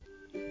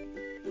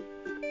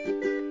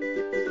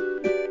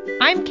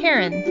I'm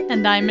Karen.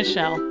 And I'm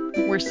Michelle.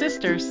 We're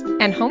sisters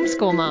And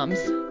homeschool moms.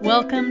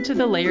 Welcome to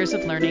the Layers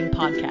of Learning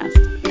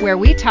podcast, where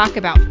we talk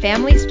about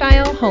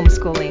family-style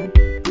homeschooling.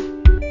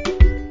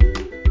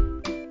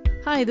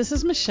 Hi, this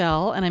is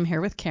Michelle, and I'm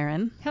here with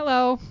Karen.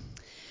 Hello.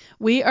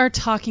 We are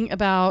talking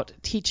about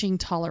teaching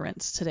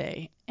tolerance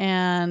today.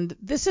 And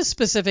this is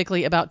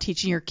specifically about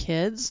teaching your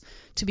kids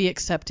to be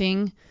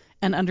accepting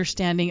and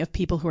understanding of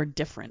people who are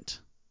different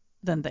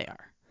than they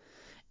are.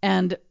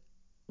 And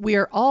we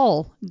are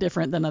all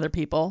different than other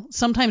people.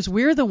 Sometimes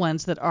we're the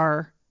ones that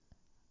are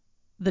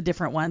the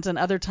different ones, and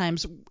other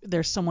times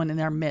there's someone in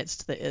our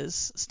midst that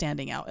is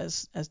standing out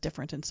as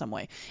different in some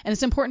way. And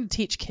it's important to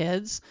teach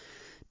kids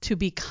to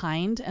be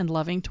kind and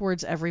loving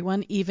towards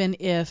everyone, even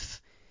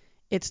if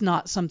it's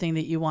not something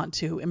that you want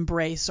to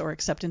embrace or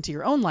accept into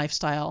your own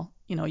lifestyle.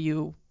 You know,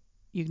 you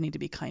need to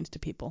be kind to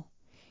people.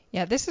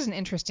 Yeah, this is an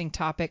interesting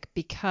topic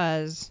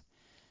because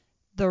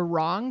the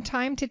wrong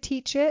time to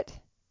teach it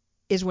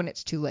is when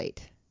it's too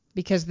late.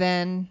 Because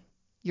then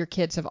your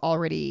kids have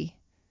already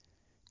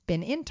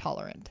been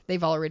intolerant.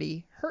 They've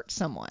already hurt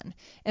someone.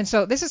 And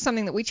so this is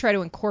something that we try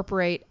to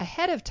incorporate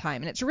ahead of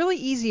time. And it's really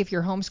easy if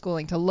you're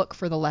homeschooling to look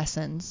for the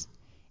lessons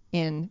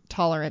in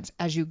tolerance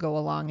as you go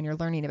along and you're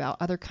learning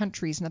about other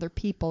countries and other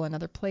people and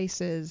other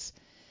places.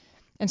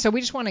 And so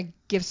we just want to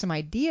give some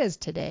ideas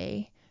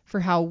today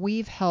for how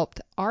we've helped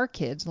our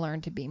kids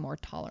learn to be more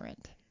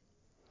tolerant.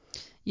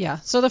 Yeah.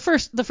 So the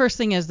first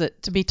thing is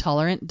that to be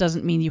tolerant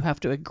doesn't mean you have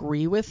to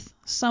agree with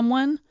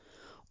someone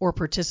or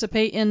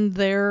participate in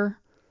their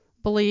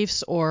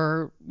beliefs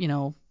or,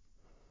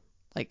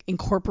 like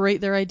incorporate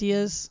their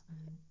ideas.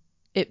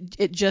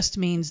 It just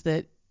means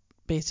that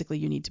basically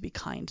you need to be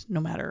kind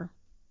no matter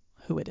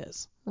who it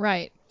is.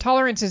 Right.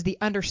 Tolerance is the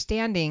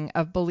understanding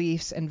of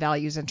beliefs and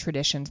values and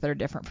traditions that are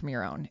different from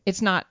your own.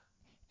 It's not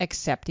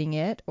accepting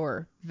it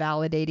or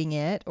validating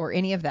it or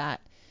any of that.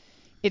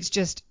 It's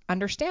just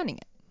understanding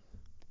it.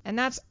 And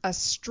that's a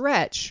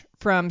stretch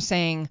from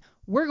saying,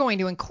 we're going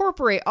to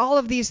incorporate all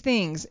of these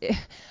things.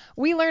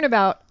 We learn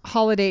about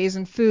holidays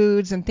and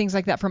foods and things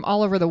like that from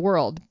all over the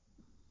world,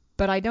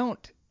 but I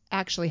don't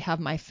actually have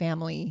my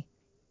family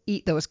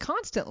eat those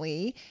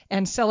constantly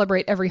and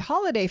celebrate every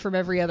holiday from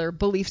every other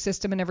belief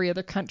system in every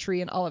other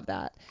country and all of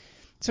that.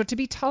 So to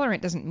be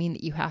tolerant doesn't mean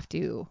that you have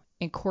to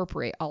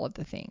incorporate all of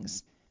the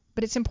things,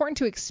 but it's important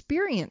to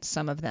experience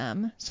some of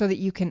them so that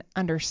you can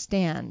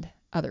understand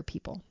other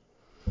people.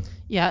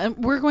 Yeah,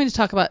 and we're going to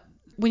talk about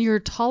when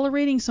you're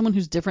tolerating someone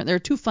who's different, there are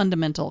two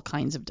fundamental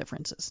kinds of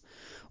differences.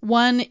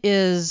 One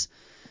is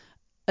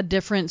a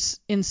difference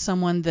in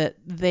someone that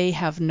they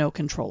have no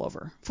control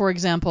over. For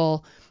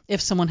example,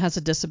 if someone has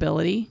a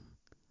disability,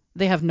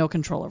 they have no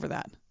control over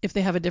that. If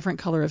they have a different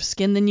color of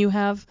skin than you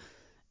have,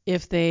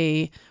 if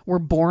they were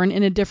born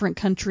in a different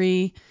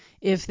country,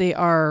 if they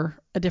are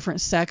a different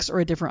sex or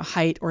a different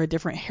height or a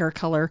different hair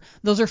color,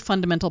 those are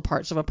fundamental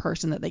parts of a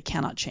person that they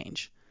cannot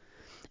change.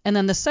 And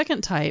then the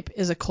second type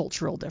is a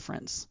cultural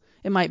difference.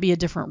 It might be a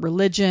different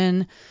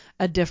religion,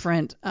 a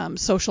different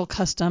social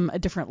custom, a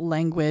different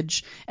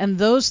language, and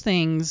those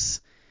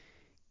things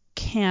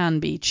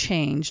can be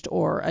changed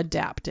or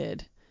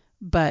adapted.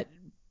 But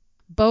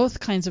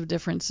both kinds of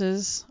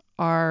differences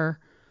are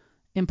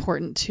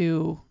important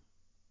to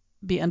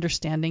be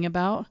understanding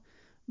about.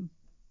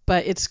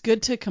 But it's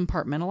good to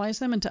compartmentalize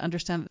them and to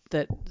understand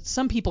that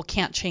some people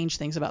can't change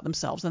things about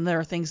themselves, and there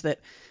are things that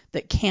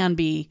can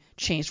be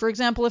changed. For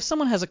example, if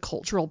someone has a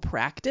cultural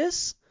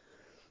practice,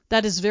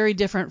 that is very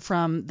different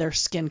from their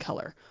skin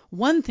color.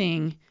 One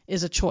thing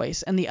is a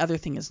choice, and the other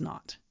thing is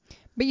not.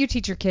 But you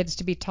teach your kids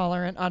to be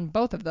tolerant on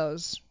both of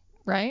those,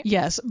 right?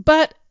 Yes,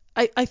 but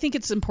I think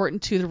it's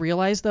important to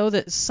realize, though,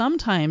 that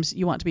sometimes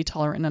you want to be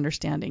tolerant and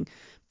understanding,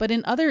 but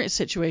in other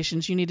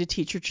situations, you need to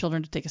teach your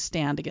children to take a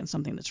stand against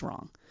something that's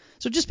wrong.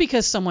 So just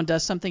because someone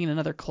does something in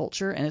another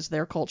culture and it's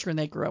their culture and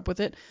they grew up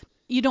with it,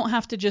 you don't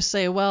have to just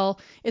say, well,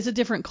 it's a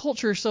different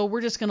culture, so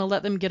we're just going to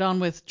let them get on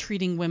with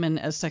treating women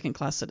as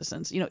second-class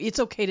citizens. It's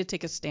okay to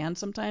take a stand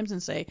sometimes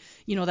and say,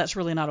 that's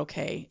really not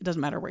okay. It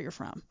doesn't matter where you're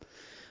from.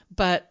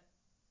 But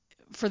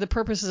for the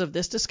purposes of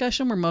this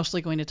discussion, we're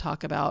mostly going to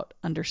talk about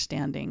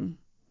understanding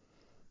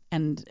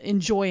and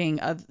enjoying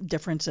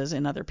differences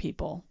in other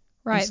people,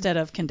 right, instead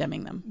of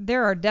condemning them.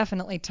 There are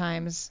definitely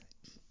times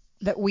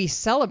that we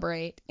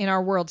celebrate in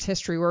our world's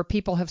history where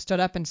people have stood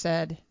up and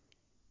said,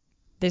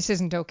 this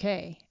isn't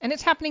okay. And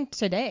it's happening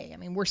today. I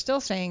mean, we're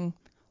still saying,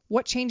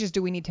 what changes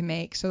do we need to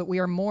make so that we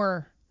are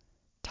more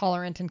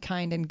tolerant and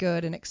kind and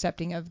good and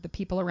accepting of the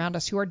people around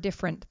us who are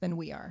different than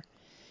we are?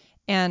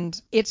 And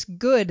it's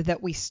good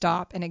that we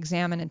stop and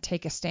examine and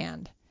take a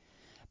stand.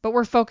 But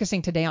we're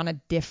focusing today on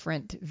a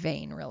different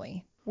vein,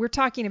 really. We're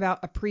talking about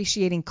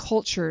appreciating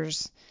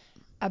cultures,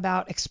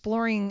 about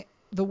exploring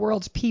the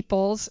world's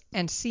peoples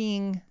and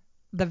seeing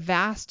the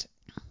vast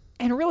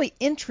and really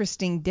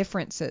interesting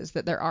differences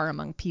that there are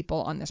among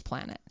people on this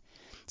planet.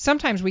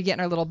 Sometimes we get in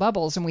our little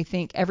bubbles and we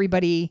think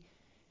everybody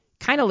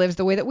kind of lives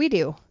the way that we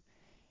do.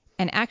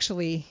 And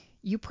actually,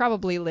 you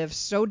probably live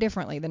so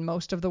differently than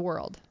most of the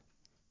world,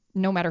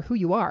 no matter who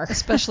you are.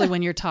 Especially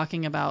when you're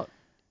talking about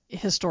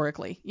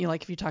historically,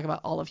 like if you talk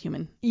about all of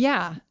human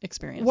Yeah.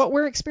 experience. What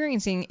we're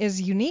experiencing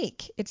is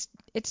unique. It's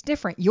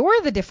different.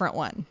 You're the different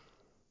one,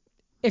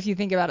 if you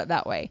think about it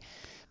that way.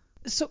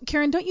 So,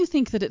 Karen, don't you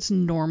think that it's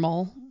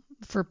normal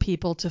for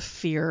people to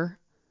fear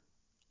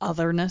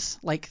otherness,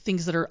 like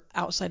things that are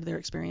outside of their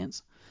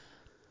experience?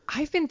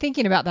 I've been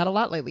thinking about that a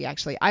lot lately,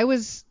 actually.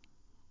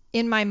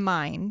 In my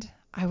mind,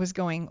 I was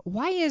going,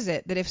 why is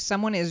it that if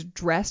someone is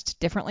dressed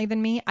differently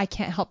than me, I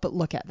can't help but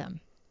look at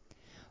them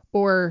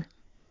or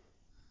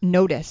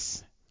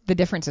notice the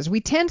differences?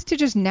 We tend to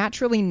just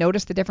naturally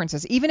notice the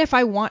differences. Even if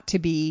I want to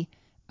be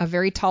a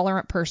very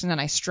tolerant person and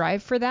I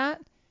strive for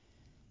that,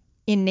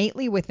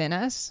 innately within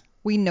us,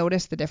 we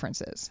notice the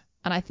differences.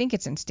 And I think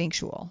it's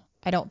instinctual.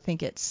 I don't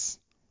think it's...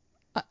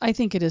 I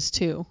think it is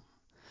too.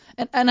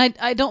 And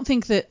I don't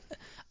think that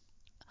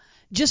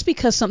just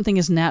because something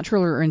is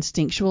natural or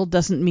instinctual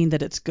doesn't mean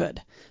that it's good.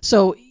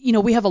 So,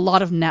 we have a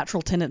lot of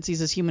natural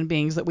tendencies as human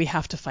beings that we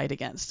have to fight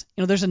against.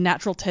 There's a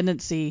natural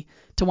tendency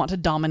to want to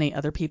dominate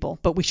other people,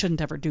 but we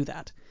shouldn't ever do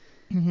that,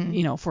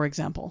 for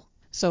example.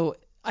 So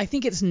I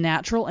think it's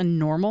natural and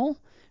normal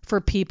for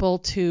people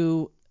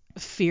to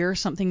fear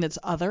something that's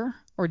other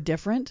or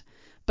different,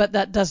 but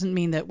that doesn't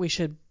mean that we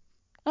should,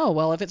 oh,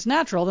 well, if it's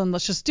natural, then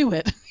let's just do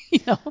it.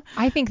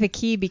 I think the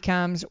key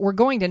becomes we're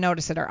going to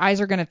notice it. Our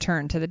eyes are going to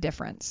turn to the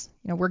difference.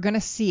 We're going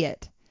to see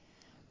it.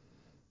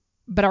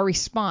 But our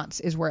response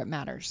is where it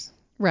matters.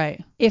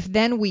 Right. If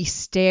then we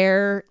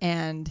stare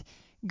and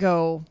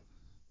go,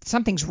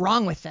 something's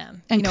wrong with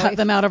them. And cut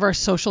them out of our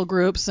social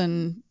groups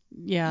and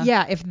yeah.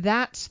 Yeah, if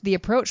that's the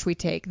approach we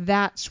take,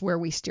 that's where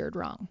we steered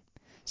wrong.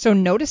 So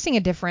noticing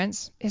a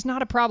difference is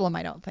not a problem,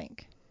 I don't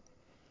think.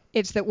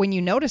 It's that when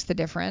you notice the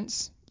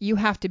difference, you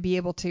have to be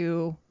able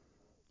to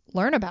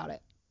learn about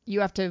it.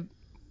 You have to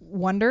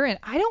wonder. And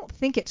I don't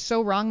think it's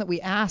so wrong that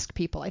we ask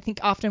people. I think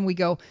often we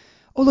go,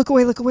 oh, look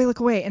away, look away, look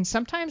away. And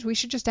sometimes we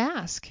should just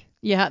ask.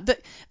 Yeah.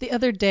 The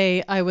other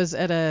day I was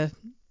at a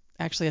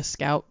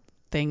scout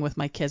thing with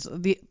my kids.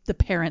 The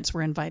parents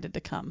were invited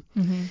to come.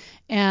 Mm-hmm.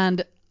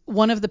 And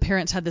one of the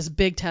parents had this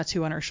big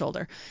tattoo on her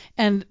shoulder.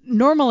 And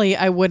normally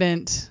I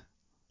wouldn't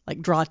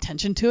draw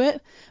attention to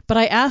it. But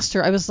I asked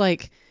her, I was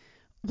like,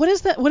 what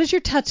is that? What does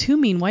your tattoo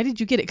mean? Why did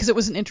you get it? Because it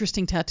was an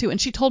interesting tattoo. And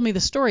she told me the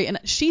story,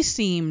 and she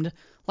seemed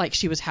like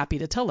she was happy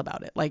to tell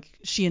about it. Like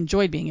she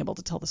enjoyed being able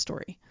to tell the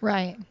story.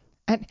 Right.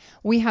 And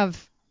we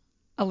have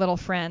a little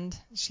friend.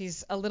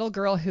 She's a little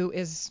girl who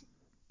is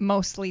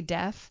mostly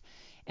deaf,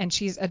 and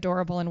she's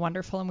adorable and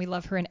wonderful, and we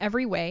love her in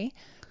every way.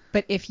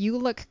 But if you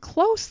look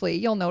closely,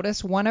 you'll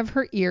notice one of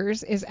her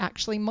ears is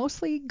actually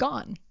mostly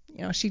gone.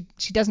 She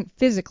doesn't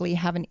physically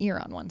have an ear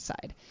on one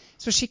side.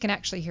 So she can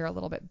actually hear a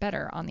little bit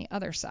better on the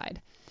other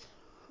side.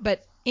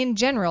 But in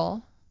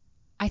general,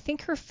 I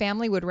think her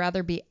family would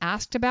rather be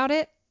asked about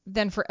it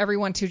than for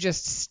everyone to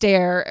just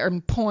stare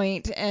and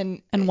point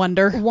and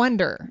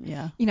wonder.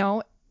 Yeah.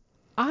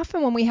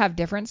 Often when we have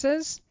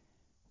differences,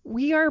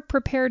 we are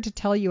prepared to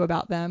tell you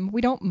about them.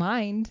 We don't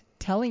mind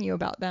telling you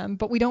about them,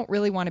 but we don't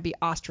really want to be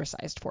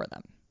ostracized for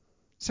them.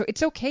 So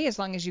it's okay as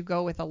long as you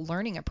go with a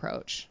learning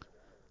approach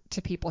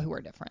to people who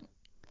are different.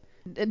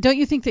 Don't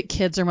you think that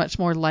kids are much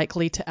more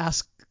likely to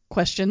ask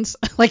questions?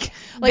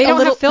 They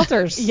don't have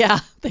filters. Yeah,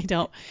 they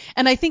don't.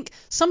 And I think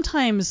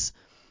sometimes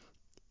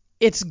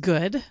it's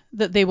good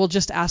that they will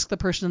just ask the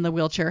person in the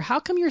wheelchair, how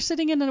come you're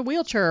sitting in a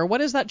wheelchair? Or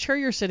what is that chair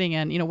you're sitting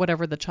in?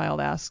 Whatever the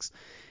child asks.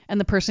 And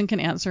the person can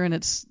answer, and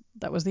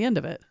that was the end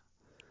of it.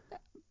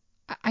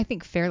 I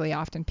think fairly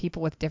often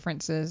people with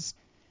differences,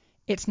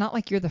 it's not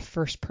like you're the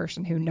first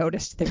person who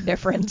noticed their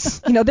difference.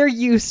 They're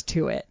used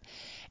to it.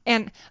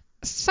 And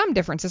some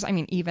differences,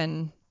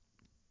 even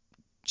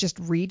just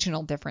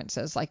regional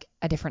differences, like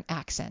a different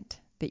accent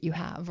that you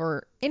have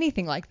or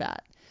anything like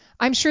that.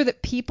 I'm sure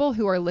that people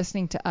who are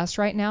listening to us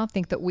right now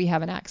think that we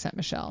have an accent,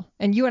 Michelle.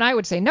 And you and I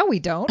would say, no, we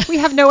don't. We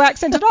have no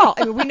accent at all.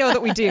 We know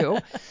that we do.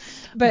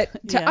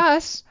 But to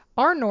us,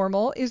 our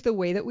normal is the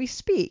way that we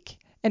speak.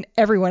 And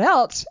everyone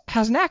else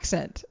has an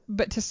accent.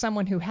 But to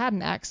someone who had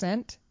an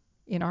accent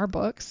in our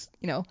books,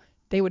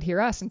 they would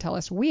hear us and tell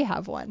us we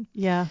have one.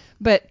 Yeah.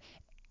 But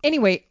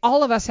anyway,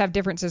 all of us have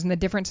differences, and the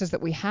differences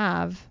that we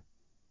have,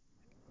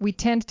 we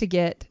tend to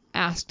get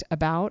asked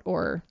about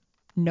or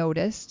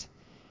noticed.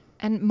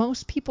 And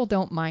most people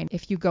don't mind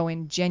if you go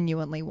in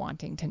genuinely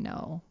wanting to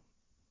know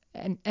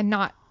and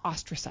not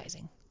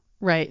ostracizing.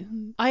 Right.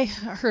 I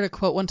heard a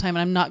quote one time,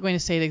 and I'm not going to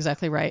say it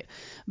exactly right,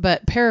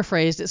 but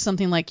paraphrased, it's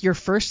something like, your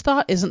first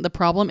thought isn't the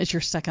problem, it's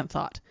your second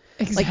thought.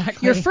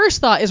 Exactly. Your first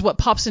thought is what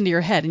pops into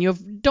your head, and you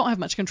don't have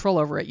much control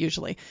over it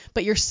usually.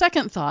 But your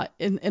second thought,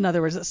 in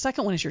other words, the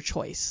second one is your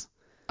choice.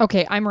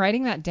 Okay, I'm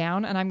writing that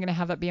down, and I'm going to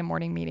have that be a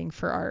morning meeting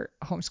for our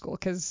homeschool,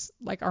 because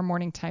our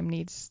morning time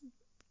needs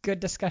good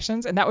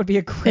discussions, and that would be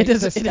a great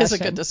discussion. It is a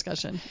good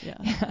discussion.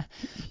 Yeah.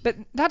 But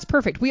that's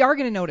perfect. We are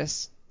going to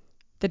notice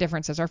the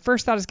differences. Our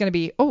first thought is going to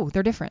be, oh,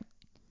 they're different.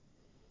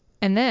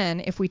 And then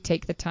if we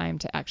take the time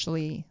to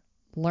actually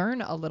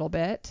learn a little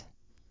bit,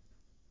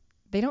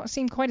 they don't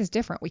seem quite as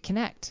different. We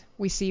connect.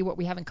 We see what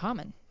we have in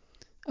common.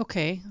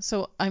 Okay,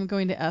 so I'm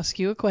going to ask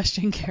you a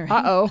question, Karen.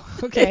 Uh-oh.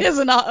 It Okay. is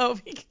an uh-oh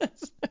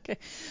because okay.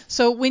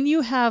 So when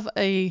your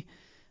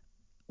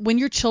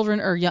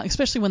children are young,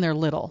 especially when they're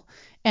little,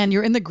 and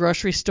you're in the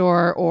grocery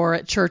store or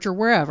at church or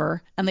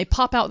wherever, and they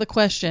pop out the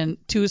question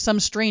to some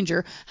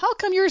stranger, how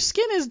come your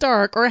skin is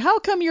dark? Or how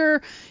come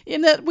you're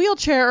in that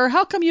wheelchair? Or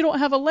how come you don't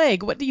have a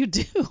leg? What do you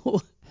do?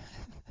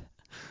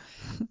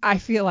 I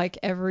feel like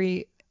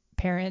every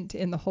parent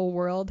in the whole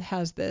world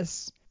has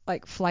this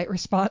like flight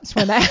response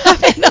when that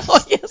happens. No,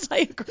 yes, I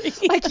agree.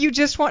 Like you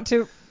just want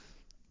to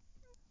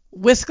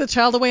Whisk the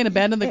child away and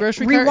abandon the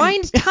grocery cart.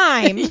 rewind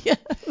time.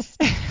 Yes.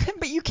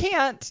 But you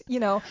can't,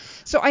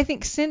 So I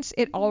think since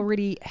it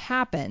already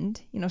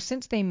happened,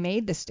 since they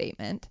made the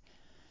statement,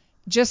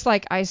 just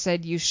like I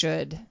said you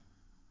should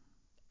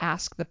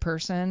ask the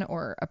person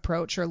or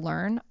approach or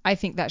learn, I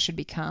think that should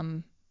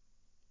become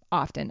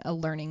often a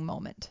learning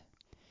moment.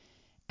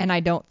 And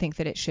I don't think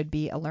that it should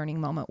be a learning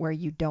moment where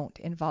you don't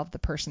involve the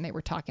person they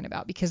were talking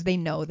about because they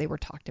know they were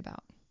talked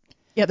about.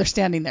 Yeah, they're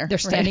standing there. They're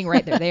standing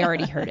right there. They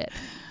already heard it.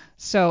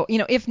 So,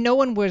 if no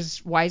one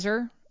was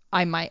wiser,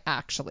 I might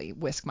actually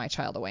whisk my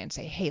child away and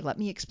say, hey, let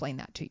me explain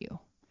that to you.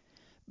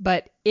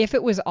 But if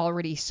it was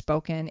already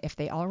spoken, if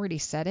they already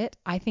said it,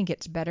 I think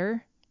it's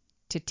better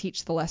to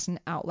teach the lesson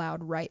out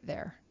loud right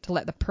there, to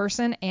let the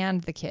person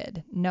and the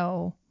kid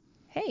know,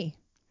 hey,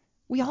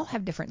 we all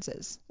have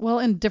differences. Well,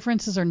 and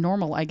differences are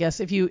normal, I guess.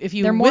 If you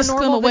They're more whisk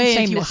them normal than away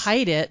and if you sameness.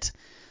 hide it,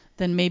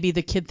 then maybe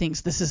the kid thinks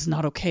this is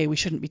not okay. We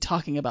shouldn't be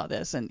talking about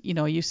this. And,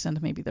 you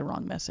send maybe the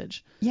wrong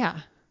message. Yeah.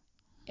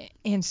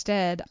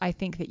 Instead, I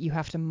think that you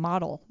have to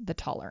model the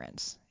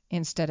tolerance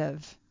instead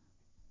of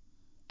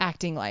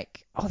acting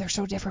like, oh, they're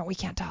so different, we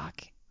can't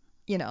talk.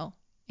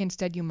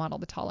 Instead you model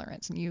the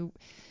tolerance. And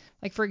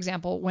like, for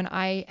example, when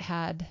I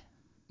had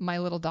my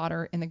little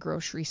daughter in the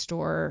grocery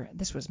store,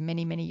 this was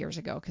many, many years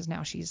ago because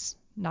now she's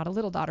not a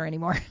little daughter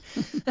anymore.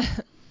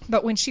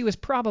 But when she was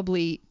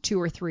probably 2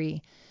 or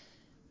 3,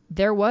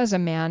 there was a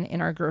man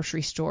in our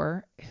grocery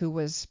store who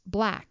was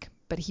black,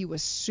 but he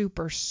was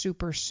super,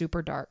 super,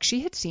 super dark. She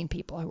had seen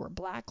people who were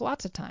black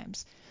lots of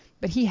times,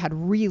 but he had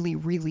really,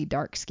 really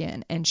dark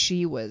skin, and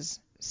she was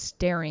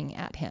staring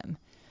at him.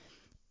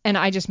 And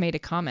I just made a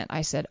comment.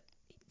 I said,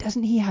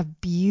 doesn't he have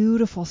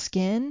beautiful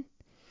skin?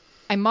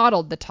 I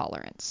modeled the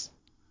tolerance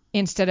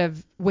instead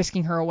of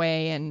whisking her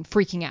away and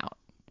freaking out.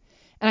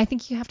 And I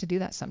think you have to do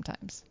that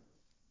sometimes.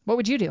 What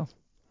would you do?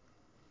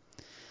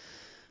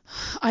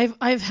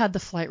 I've had the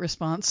flight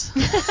response.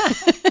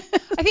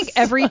 I think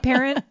every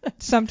parent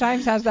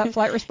sometimes has that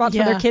flight response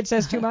when their kid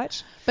says too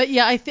much. But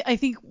yeah, I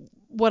think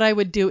what I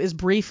would do is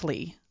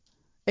briefly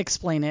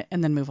explain it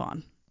and then move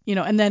on.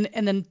 And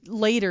then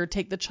later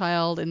take the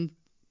child and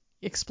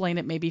explain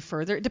it maybe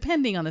further,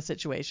 depending on the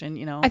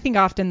situation. I think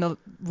often the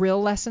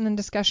real lesson and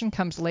discussion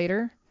comes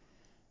later,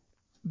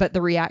 but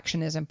the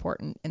reaction is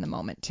important in the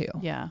moment too.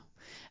 Yeah.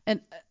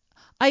 And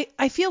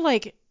I feel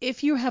like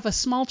if you have a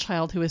small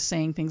child who is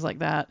saying things like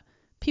that,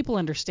 people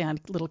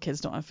understand little kids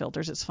don't have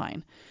filters. It's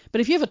fine.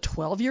 But if you have a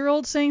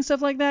 12-year-old saying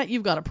stuff like that,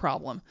 you've got a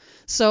problem.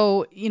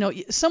 So,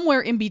 somewhere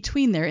in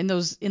between there, in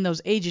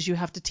those ages, you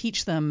have to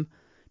teach them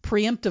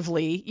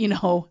preemptively,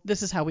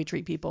 this is how we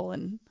treat people.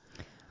 And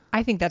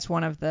I think that's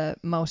one of the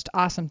most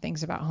awesome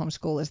things about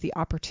homeschool is the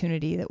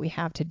opportunity that we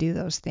have to do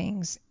those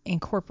things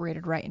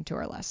incorporated right into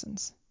our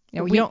lessons.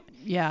 You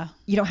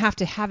don't have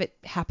to have it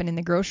happen in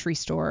the grocery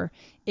store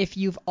if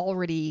you've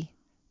already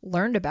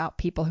learned about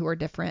people who are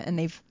different and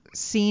they've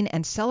seen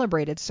and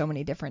celebrated so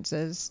many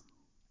differences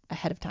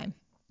ahead of time,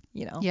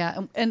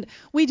 Yeah, and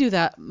we do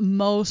that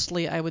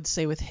mostly, I would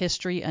say, with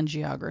history and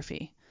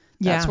geography.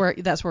 That's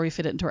where we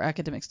fit it into our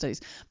academic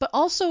studies. But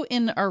also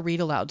in our read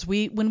alouds,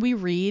 when we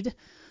read,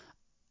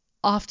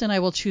 often I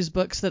will choose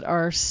books that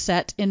are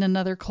set in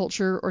another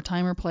culture or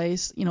time or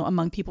place,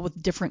 among people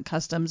with different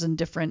customs and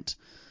different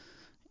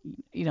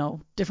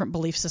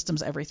belief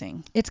systems,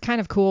 everything. It's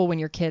kind of cool when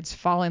your kids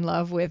fall in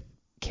love with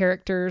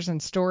characters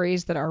and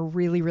stories that are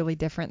really, really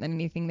different than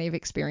anything they've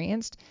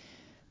experienced,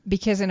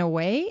 because in a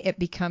way it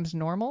becomes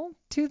normal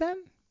to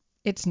them.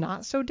 It's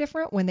not so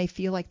different when they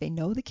feel like they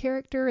know the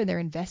character and they're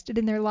invested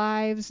in their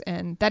lives.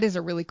 And that is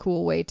a really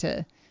cool way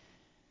to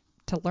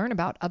learn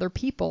about other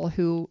people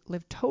who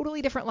live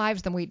totally different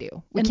lives than we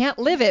do. We can't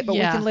live it, but we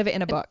can live it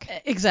in a book.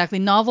 Exactly.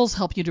 Novels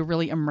help you to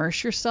really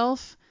immerse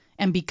yourself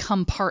and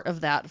become part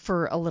of that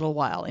for a little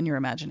while in your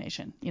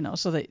imagination,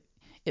 so that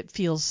it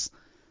feels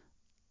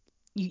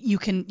you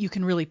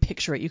can really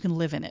picture it. You can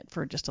live in it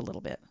for just a little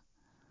bit.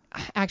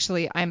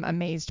 Actually, I'm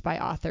amazed by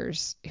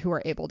authors who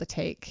are able to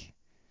take,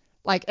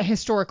 like a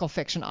historical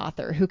fiction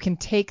author who can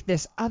take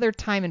this other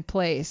time and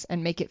place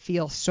and make it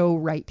feel so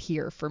right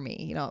here for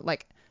me.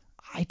 Like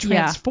I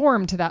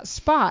transform to that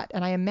spot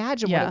and I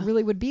imagine what it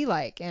really would be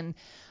like. And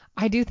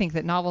I do think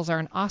that novels are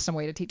an awesome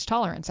way to teach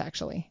tolerance,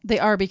 actually. They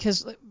are,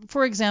 because,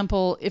 for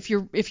example, if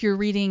you're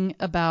reading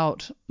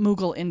about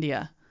Mughal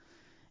India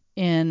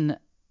in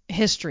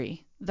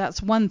history,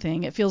 that's one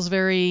thing. It feels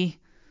very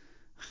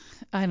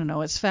I don't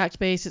know, it's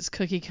fact-based, it's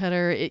cookie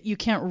cutter, you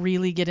can't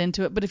really get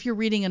into it. But if you're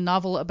reading a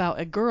novel about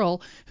a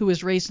girl who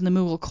was raised in the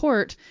Mughal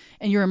court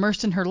and you're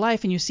immersed in her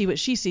life and you see what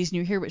she sees and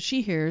you hear what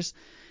she hears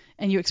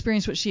and you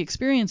experience what she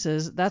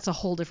experiences, that's a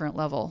whole different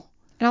level.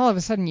 And all of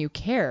a sudden you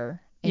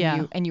care and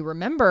Yeah. you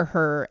remember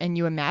her and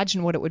you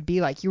imagine what it would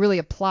be like. You really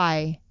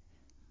apply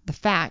the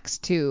facts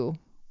to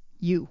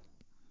you.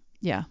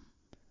 Yeah.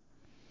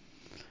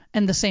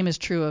 And the same is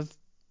true of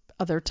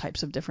other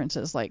types of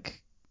differences,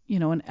 like, you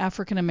know, an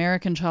African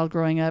American child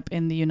growing up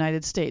in the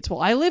United States.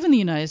 Well, I live in the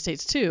United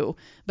States too,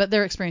 but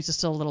their experience is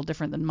still a little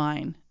different than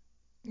mine,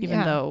 even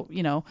Yeah. though,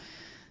 you know.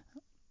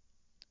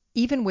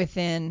 Even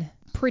within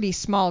pretty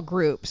small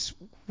groups,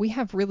 we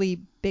have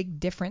really big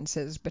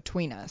differences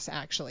between us,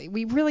 actually.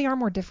 We really are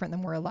more different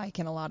than we're alike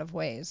in a lot of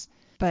ways.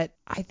 But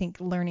I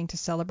think learning to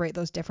celebrate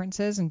those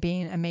differences and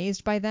being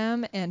amazed by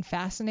them and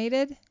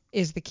fascinated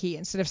is the key,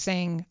 instead of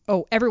saying,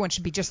 oh, everyone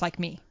should be just like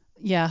me.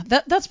 Yeah,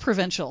 that's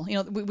provincial. You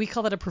know, we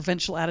call that a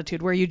provincial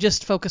attitude, where you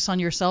just focus on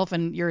yourself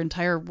and your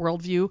entire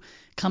worldview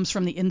comes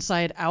from the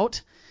inside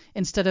out,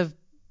 instead of,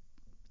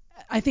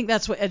 I think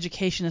that's what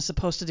education is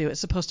supposed to do.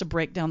 It's supposed to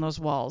break down those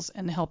walls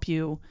and help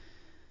you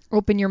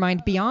Open your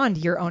mind beyond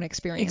your own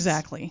experience.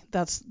 Exactly.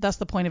 That's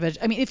the point of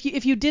I mean,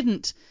 if you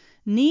didn't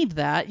need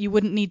that, you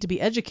wouldn't need to be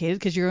educated,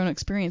 because your own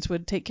experience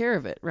would take care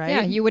of it, right?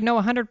 Yeah, you would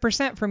know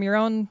 100% from your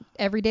own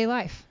everyday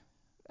life.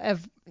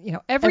 Of, you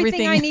know,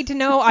 everything I need to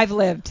know, I've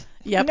lived.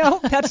 Yep. No,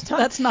 that's not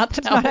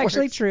that's not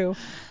actually true.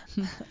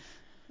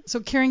 So,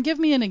 Karen, give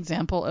me an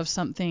example of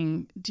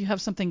something. Do you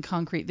have something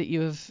concrete that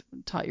you have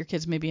taught your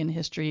kids, maybe in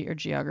history or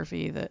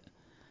geography, that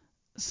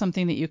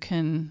something that you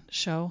can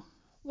show?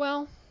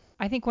 Well,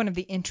 I think one of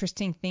the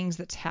interesting things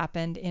that's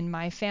happened in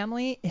my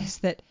family is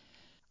that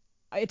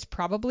it's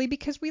probably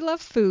because we love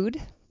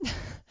food.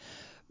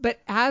 But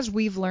as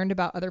we've learned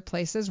about other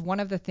places, one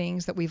of the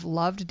things that we've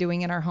loved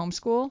doing in our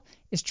homeschool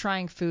is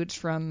trying foods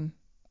from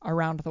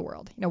around the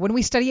world. You know, when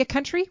we study a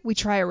country, we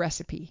try a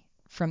recipe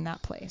from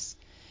that place.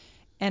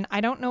 And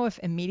I don't know if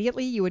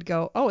immediately you would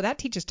go, oh, that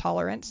teaches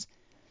tolerance,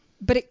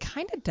 but it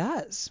kind of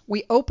does.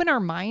 We open our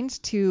minds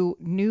to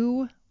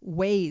new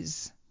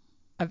ways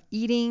of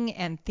eating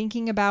and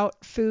thinking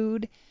about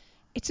food.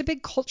 It's a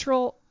big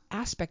cultural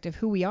aspect of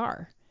who we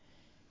are.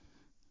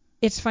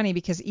 It's funny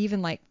because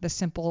even like the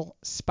simple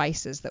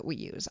spices that we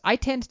use, I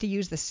tend to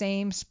use the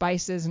same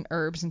spices and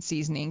herbs and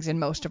seasonings in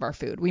most of our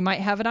food. We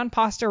might have it on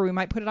pasta, or we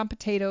might put it on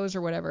potatoes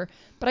or whatever,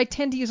 but I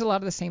tend to use a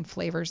lot of the same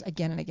flavors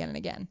again and again and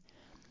again.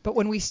 But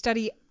when we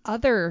study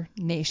other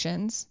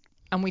nations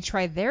and we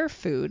try their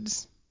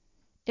foods,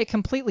 it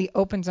completely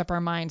opens up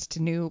our minds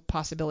to new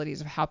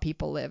possibilities of how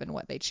people live and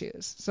what they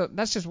choose. So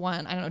that's just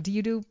one. I don't know. Do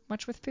you do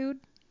much with food?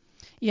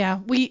 Yeah,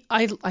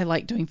 I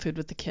like doing food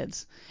with the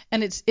kids.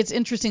 And it's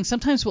interesting.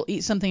 Sometimes we'll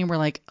eat something and we're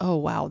like, oh,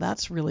 wow,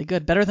 that's really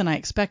good. Better than I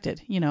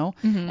expected, you know?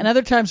 Mm-hmm. And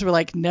other times we're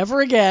like,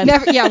 never again.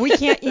 Yeah, we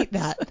can't eat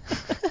that.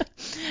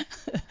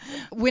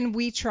 When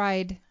we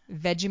tried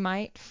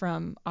Vegemite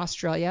from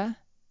Australia,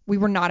 we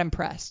were not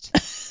impressed.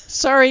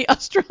 Sorry,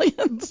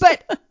 Australians.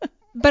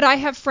 But I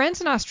have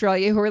friends in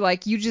Australia who are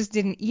like, you just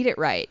didn't eat it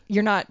right.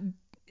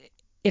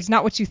 It's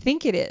not what you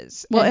think it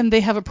is. Well, and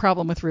they have a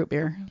problem with root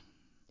beer.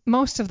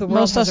 Most of the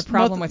world has a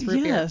problem with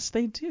root beer. Yes,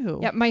 they do.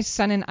 Yeah, my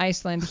son in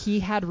Iceland, he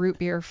had root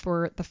beer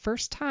for the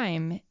first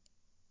time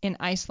in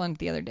Iceland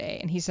the other day,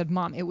 and he said,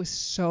 Mom, it was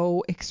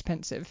so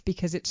expensive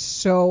because it's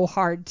so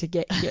hard to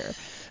get here.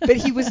 But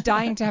he was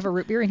dying to have a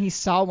root beer, and he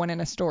saw one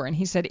in a store, and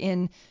he said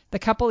in the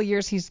couple of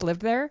years he's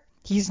lived there,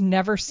 he's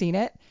never seen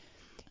it,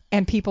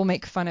 and people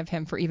make fun of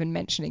him for even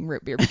mentioning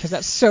root beer because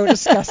that's so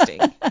disgusting.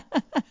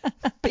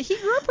 But he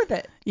grew up with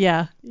it.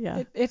 Yeah.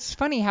 It's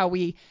funny how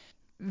we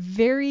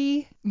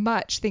very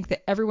much think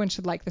that everyone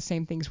should like the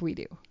same things we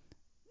do.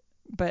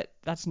 But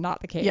that's not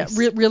the case. Yeah,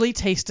 really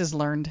taste is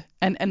learned.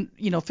 And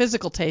you know,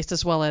 physical taste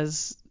as well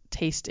as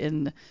taste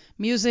in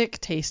music,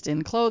 taste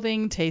in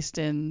clothing, taste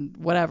in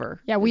whatever.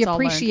 Yeah, we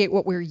appreciate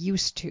what we're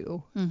used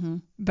to. Mm-hmm.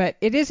 But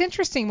it is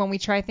interesting when we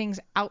try things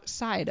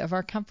outside of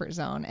our comfort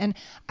zone. And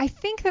I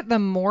think that the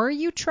more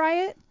you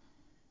try it,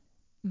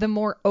 the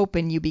more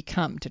open you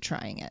become to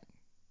trying it.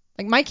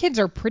 Like my kids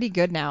are pretty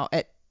good now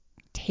at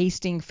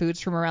tasting foods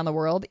from around the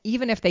world,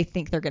 even if they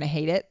think they're going to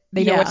hate it.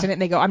 They know what's in it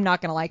and they go, I'm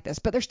not going to like this,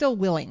 but they're still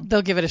willing.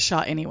 They'll give it a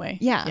shot anyway.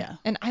 Yeah.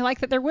 And I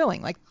like that they're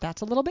willing. Like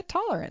that's a little bit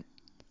tolerant.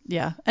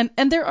 Yeah.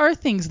 And there are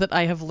things that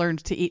I have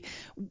learned to eat.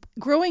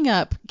 Growing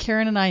up,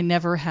 Karen and I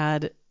never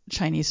had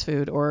Chinese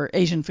food or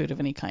Asian food of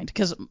any kind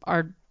because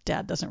our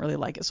dad doesn't really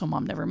like it, so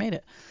Mom never made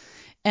it.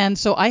 And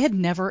so I had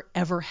never,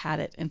 ever had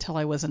it until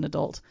I was an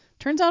adult.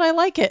 Turns out I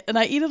like it, and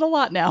I eat it a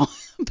lot now.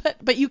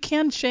 But you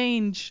can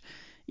change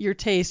your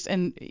taste,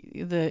 and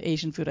the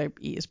Asian food I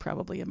eat is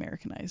probably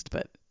Americanized,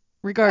 but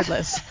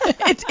regardless,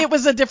 it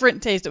was a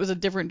different taste. It was a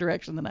different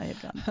direction than I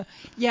had gone.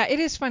 Yeah,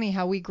 it is funny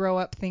how we grow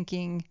up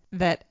thinking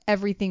that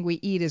everything we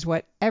eat is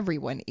what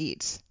everyone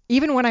eats.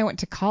 Even when I went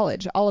to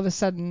college, all of a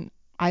sudden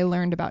I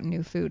learned about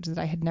new foods that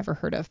I had never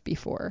heard of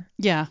before.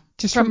 Yeah.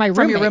 Just from my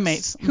roommates, your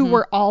roommates. Who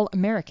were all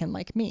American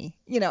like me,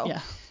 you know.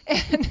 Yeah.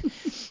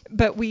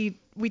 But we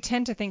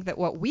tend to think that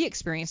what we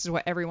experience is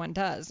what everyone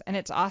does. And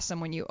it's awesome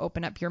when you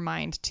open up your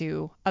mind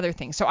to other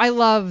things. So I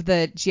love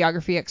the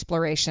geography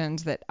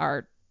explorations that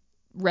are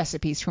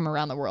recipes from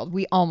around the world.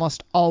 We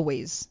almost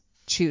always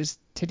choose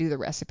to do the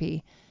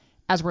recipe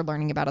as we're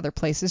learning about other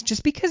places,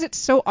 just because it's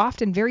so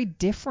often very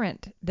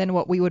different than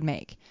what we would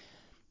make.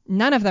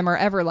 None of them are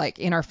ever like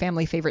in our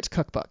family favorites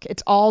cookbook.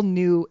 It's all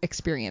new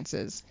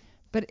experiences,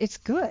 but it's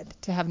good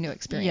to have new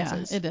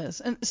experiences. Yeah, it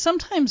is. And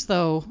sometimes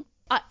though,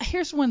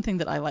 here's one thing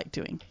that I like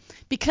doing.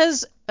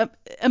 Because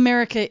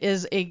America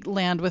is a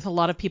land with a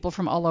lot of people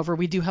from all over,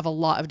 we do have a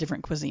lot of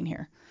different cuisine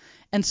here.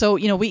 And so,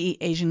 we eat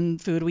Asian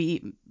food, we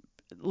eat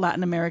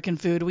Latin American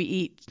food, we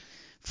eat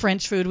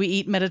French food, we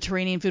eat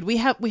Mediterranean food. We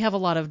have a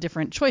lot of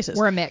different choices.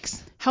 We're a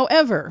mix.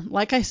 However,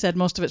 like I said,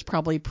 most of it's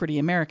probably pretty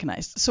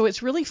Americanized. So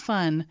it's really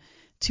fun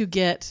to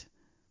get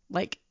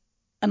like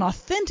an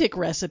authentic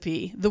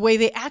recipe, the way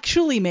they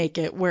actually make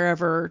it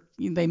wherever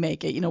they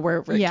make it,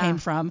 wherever it came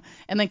from,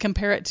 and then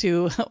compare it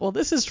to, well,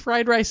 this is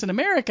fried rice in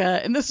America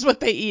and this is what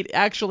they eat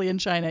actually in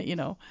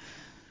China,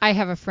 I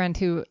have a friend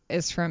who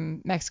is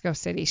from Mexico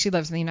City. She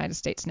lives in the United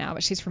States now,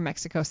 but she's from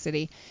Mexico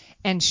City,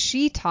 and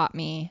she taught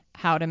me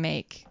how to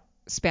make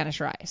Spanish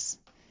rice.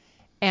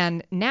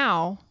 And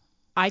now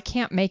I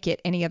can't make it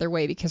any other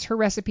way because her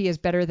recipe is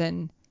better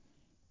than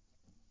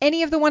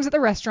any of the ones at the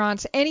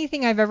restaurants,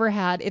 anything I've ever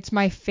had. It's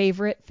my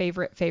favorite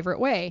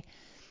way.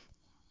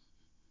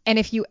 And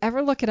if you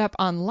ever look it up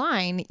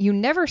online, you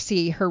never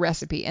see her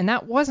recipe. And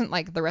that wasn't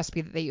like the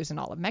recipe that they use in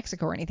all of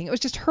Mexico or anything. It was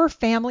just her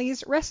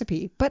family's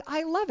recipe. But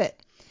I love it.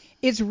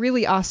 It's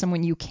really awesome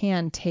when you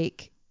can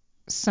take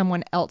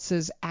someone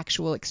else's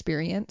actual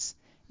experience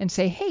and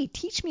say, hey,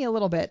 teach me a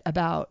little bit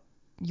about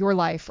your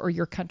life or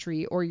your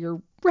country or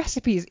your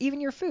recipes, even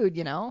your food,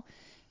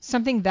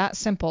 Something that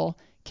simple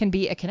can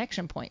be a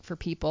connection point for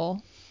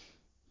people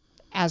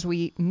as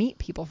we meet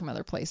people from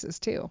other places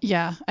too.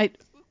 Yeah.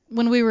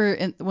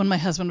 When my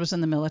husband was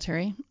in the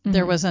military,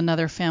 there was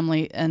another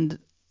family and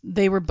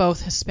they were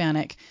both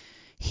Hispanic.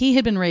 He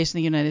had been raised in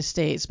the United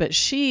States, but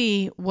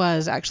she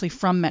was actually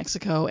from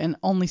Mexico and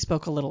only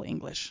spoke a little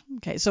English.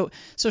 Okay. So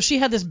she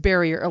had this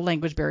barrier, a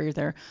language barrier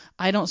there.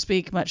 I don't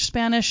speak much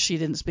Spanish. She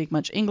didn't speak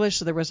much English.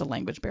 So there was a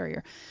language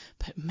barrier,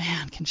 but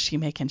man, can she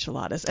make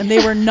enchiladas? And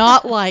they were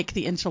not like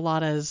the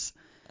enchiladas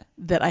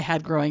that I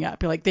had growing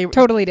up. Like they were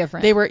totally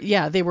different. They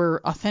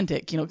were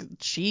authentic.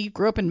 She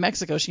grew up in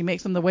Mexico. She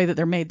makes them the way that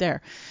they're made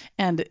there.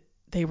 And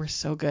they were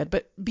so good.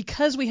 But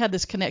because we had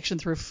this connection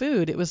through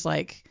food, it was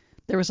like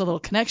there was a little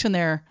connection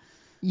there.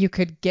 You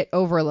could get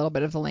over a little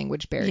bit of the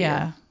language barrier.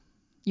 Yeah.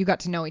 You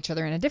got to know each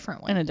other in a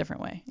different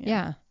way.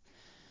 Yeah.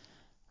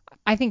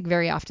 I think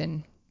very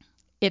often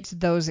it's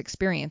those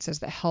experiences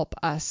that help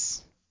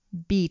us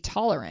be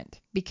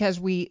tolerant because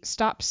we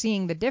stop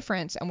seeing the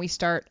difference and we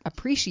start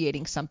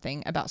appreciating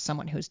something about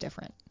someone who's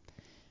different,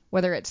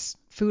 whether it's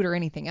food or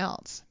anything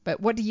else.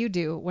 But what do you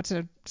do? What's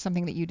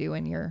something that you do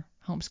in your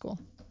homeschool?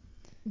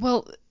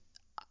 Well,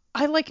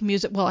 I like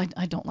music. Well,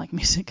 I don't like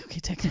music. Okay,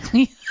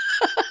 technically.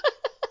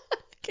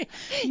 Okay.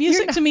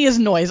 Music to me is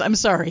noise. I'm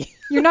sorry.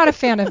 You're not a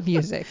fan of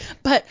music.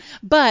 But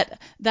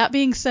that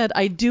being said,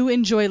 I do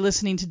enjoy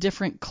listening to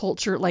different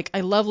culture. Like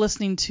I love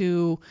listening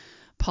to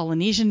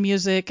Polynesian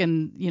music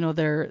and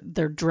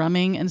their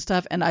drumming and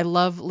stuff, and I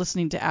love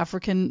listening to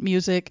African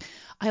music.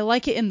 I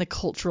like it in the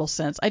cultural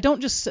sense. I don't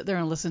just sit there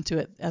and listen to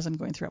it as I'm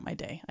going throughout my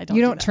day. I don't.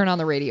 You don't turn on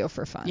the radio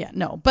for fun. Yeah,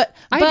 no, but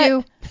I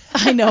do.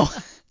 I know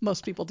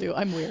most people do.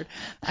 I'm weird.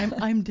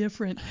 I'm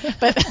different,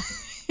 but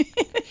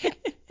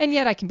and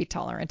yet I can be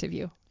tolerant of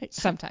you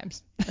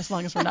sometimes. As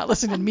long as we're not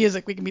listening to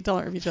music, we can be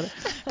tolerant of each other.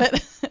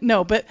 But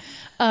no, but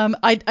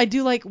I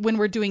do like when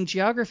we're doing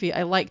geography.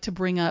 I like to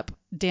bring up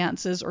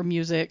dances or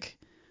music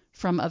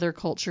from other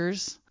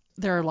cultures.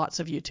 There are lots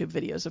of YouTube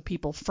videos of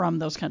people from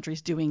those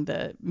countries doing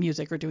the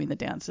music or doing the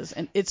dances.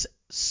 And it's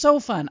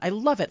so fun. I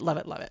love it, love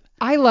it, love it.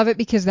 I love it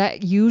because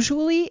that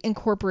usually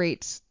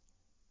incorporates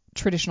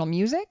traditional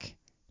music,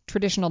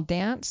 traditional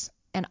dance,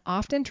 and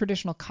often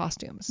traditional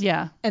costumes.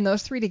 Yeah. And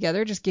those three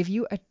together just give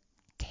you a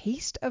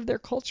taste of their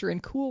culture in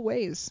cool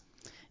ways.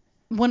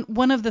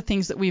 One of the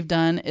things that we've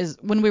done is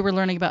when we were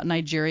learning about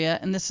Nigeria,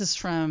 and this is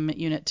from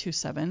Unit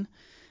 2.7,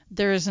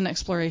 there is an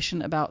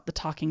exploration about the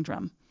talking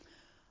drum.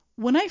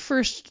 When I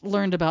first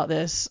learned about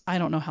this, I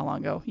don't know how long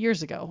ago,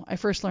 years ago, I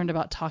first learned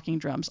about talking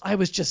drums. I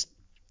was just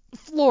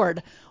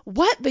floored.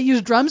 What? They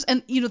use drums?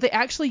 And, they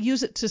actually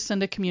use it to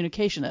send a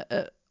communication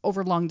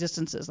over long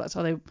distances. That's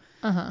how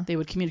they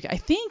would communicate. I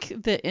think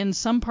that in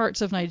some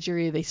parts of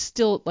Nigeria, they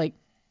still,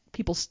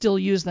 people still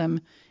use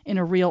them in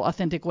a real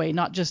authentic way,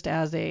 not just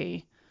as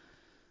a,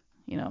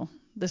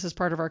 this is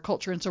part of our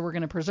culture and so we're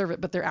going to preserve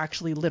it, but they're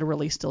actually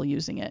literally still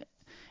using it.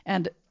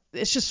 And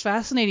it's just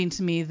fascinating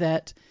to me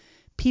that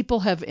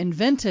people have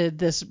invented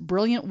this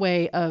brilliant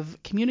way of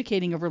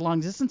communicating over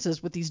long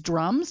distances with these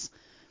drums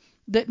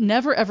that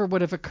never ever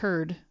would have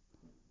occurred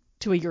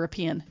to a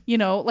European.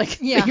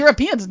 The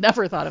Europeans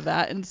never thought of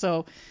that, and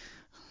so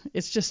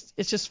it's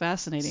just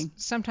fascinating.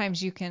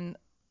 Sometimes you can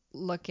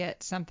look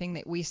at something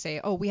that we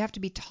say, oh, we have to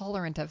be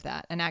tolerant of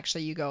that. And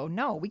actually you go,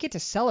 no, we get to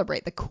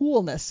celebrate the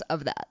coolness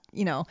of that.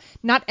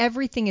 Not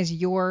everything is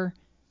your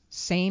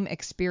same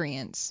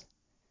experience.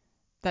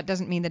 That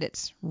doesn't mean that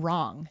it's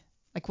wrong.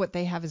 Like what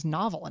they have is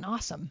novel and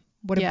awesome.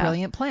 What a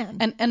brilliant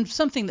plan. And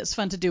something that's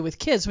fun to do with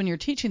kids when you're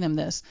teaching them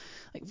this,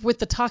 like with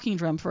the talking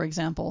drum, for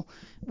example,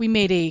 we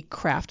made a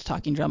craft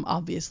talking drum.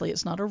 Obviously,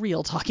 it's not a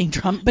real talking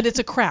drum, but it's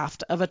a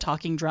craft of a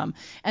talking drum.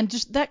 And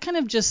just that kind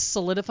of just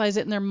solidifies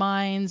it in their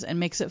minds and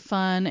makes it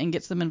fun and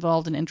gets them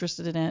involved and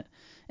interested in it.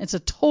 It's a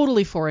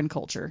totally foreign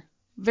culture.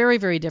 Very,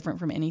 very different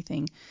from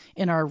anything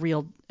in our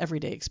real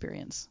everyday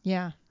experience.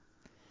 Yeah.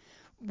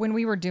 When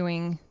we were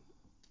doing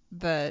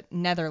the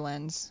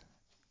Netherlands,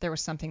 there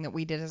was something that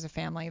we did as a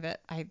family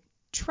that I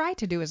try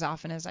to do as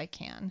often as I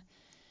can.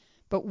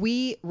 But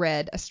we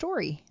read a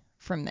story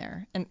from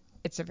there. And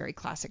it's a very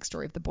classic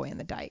story of The Boy in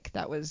the Dike.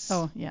 That was,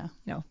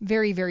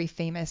 very, very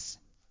famous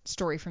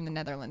story from the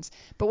Netherlands.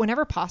 But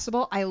whenever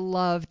possible, I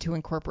love to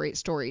incorporate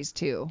stories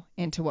too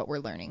into what we're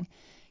learning.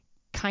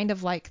 Kind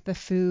of like the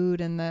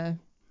food and the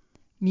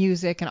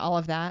music and all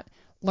of that.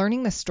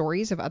 Learning the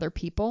stories of other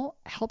people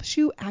helps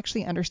you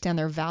actually understand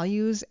their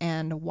values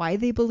and why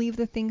they believe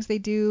the things they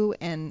do.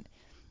 And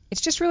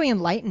it's just really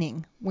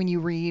enlightening when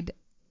you read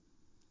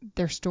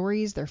their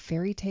stories, their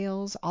fairy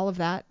tales, all of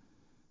that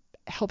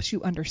helps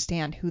you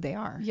understand who they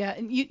are. Yeah,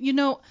 and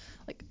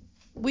like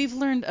we've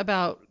learned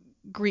about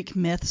Greek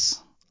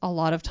myths a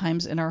lot of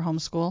times in our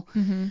homeschool,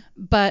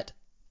 but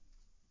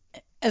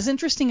as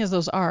interesting as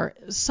those are,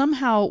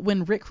 somehow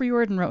when Rick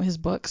Riordan wrote his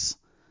books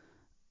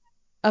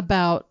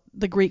about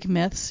the Greek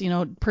myths,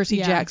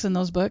 Percy Jackson,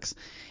 those books,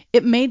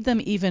 it made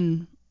them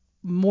even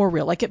more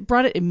real. Like it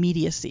brought it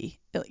immediacy.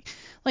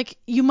 Like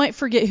you might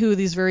forget who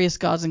these various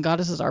gods and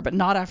goddesses are, but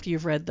not after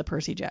you've read the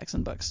Percy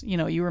Jackson books.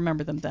 You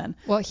remember them then.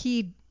 Well,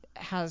 he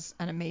has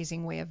an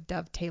amazing way of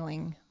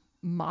dovetailing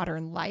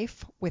modern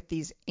life with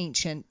these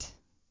ancient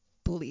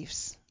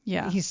beliefs.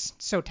 Yeah. He's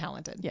so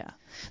talented. Yeah.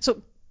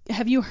 So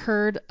have you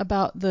heard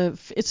about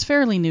it's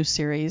fairly new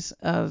series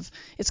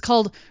it's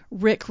called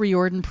Rick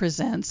Riordan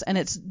Presents, and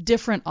it's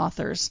different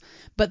authors,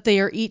 but they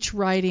are each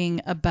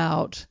writing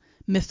about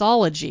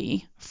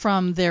mythology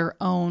from their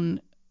own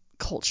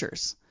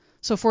cultures.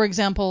 So for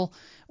example,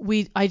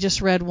 I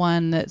just read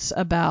one that's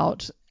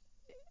about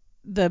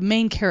the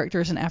main character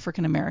is an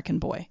African American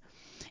boy,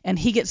 and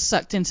he gets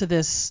sucked into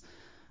this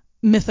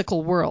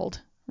mythical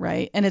world,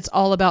 right? And it's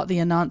all about the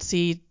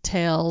Anansi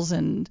tales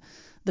and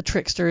the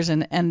tricksters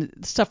and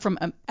stuff from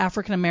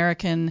African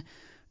American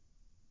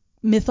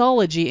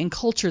mythology and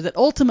culture that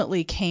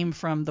ultimately came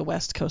from the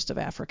west coast of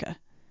Africa,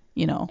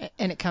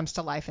 And it comes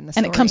to life in the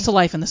story. And it comes to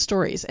life in the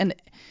stories. And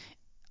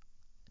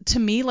to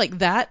me, like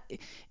that,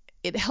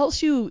 it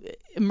helps you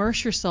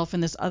immerse yourself in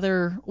this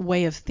other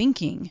way of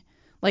thinking.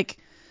 Like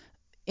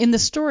in the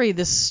story,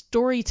 this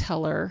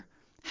storyteller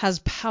has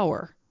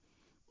power.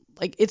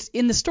 Like it's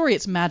in the story,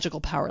 it's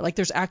magical power. Like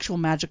there's actual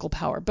magical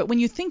power. But when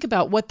you think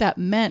about what that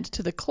meant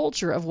to the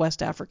culture of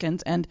West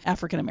Africans and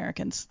African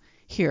Americans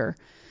here,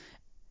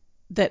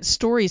 that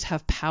stories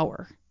have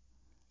power.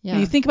 Yeah.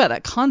 When you think about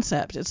that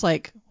concept, it's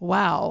like,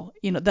 wow,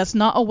 that's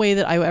not a way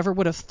that I ever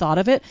would have thought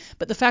of it.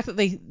 But the fact that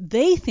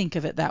they think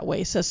of it that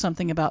way says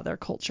something about their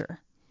culture.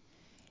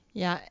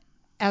 Yeah.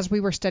 As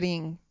we were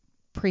studying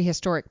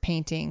prehistoric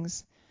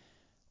paintings,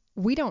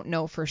 we don't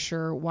know for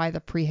sure why the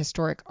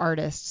prehistoric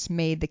artists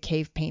made the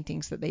cave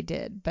paintings that they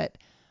did. But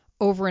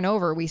over and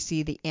over, we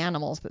see the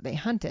animals that they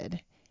hunted.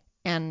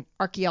 And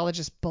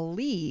archaeologists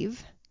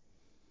believe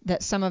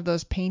that some of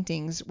those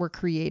paintings were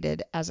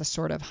created as a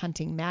sort of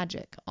hunting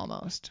magic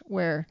almost,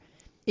 where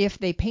if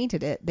they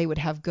painted it, they would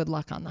have good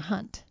luck on the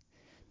hunt.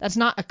 That's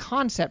not a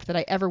concept that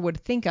I ever would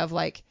think of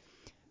like,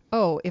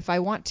 oh, if I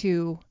want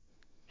to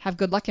have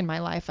good luck in my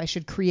life, I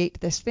should create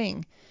this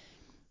thing.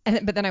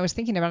 But then I was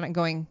thinking about it and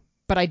going,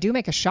 but I do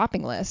make a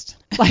shopping list.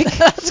 Like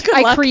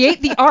I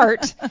create the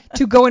art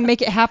to go and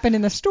make it happen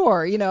in the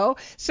store,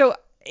 So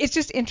it's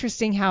just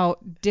interesting how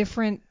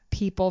different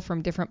people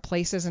from different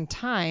places and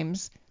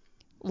times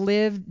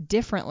live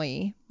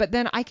differently, but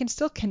then I can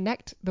still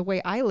connect the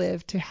way I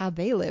live to how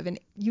they live in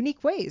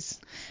unique ways.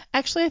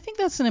 Actually, I think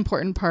that's an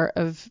important part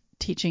of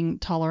teaching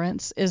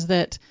tolerance is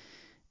that,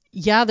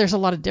 there's a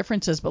lot of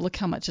differences, but look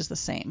how much is the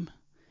same.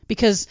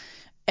 Because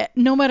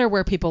no matter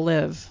where people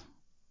live,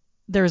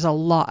 there's a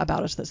lot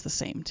about us that's the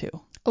same too.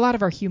 A lot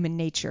of our human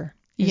nature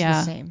is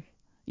the same.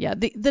 Yeah,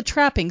 the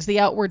trappings, the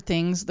outward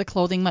things, the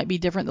clothing might be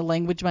different, the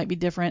language might be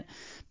different,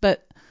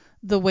 but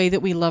the way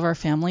that we love our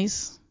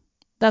families,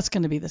 that's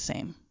going to be the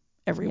same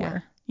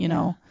everywhere,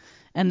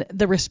 and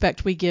the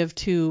respect we give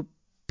to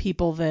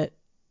people that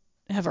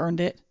have earned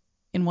it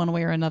in one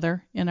way or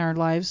another in our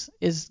lives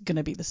is going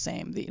to be the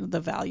same. The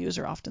values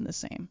are often the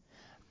same.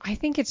 I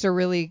think it's a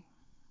really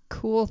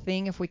cool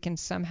thing if we can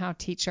somehow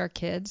teach our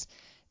kids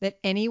that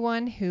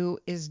anyone who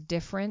is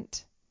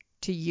different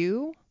to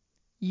you,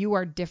 you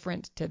are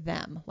different to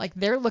them. Like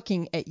they're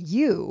looking at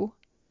you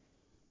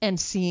and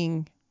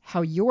seeing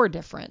how you're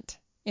different.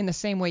 in the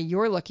same way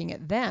you're looking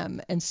at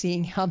them and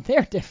seeing how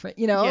they're different.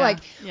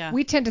 Yeah.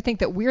 We tend to think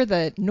that we're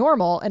the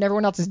normal and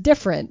everyone else is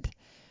different.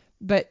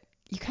 But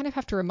you kind of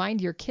have to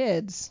remind your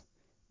kids,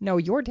 no,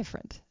 you're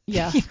different.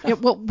 Yeah.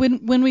 Well,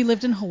 when we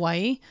lived in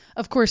Hawaii,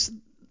 of course,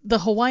 the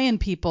Hawaiian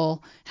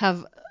people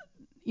have,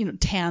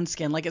 tan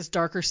skin, like it's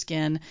darker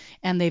skin,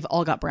 and they've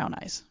all got brown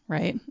eyes,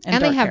 right?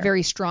 And they have hair.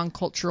 very strong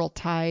cultural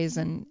ties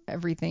and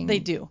everything. They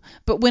do.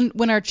 But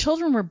when our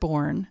children were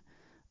born,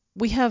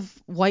 we have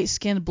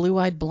white-skinned,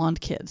 blue-eyed, blonde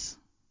kids.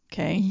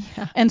 Okay.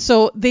 Yeah. And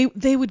so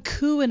they would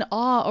coo and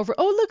awe over,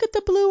 oh, look at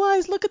the blue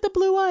eyes, look at the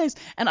blue eyes.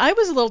 And I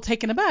was a little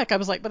taken aback. I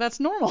was like, but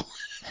that's normal.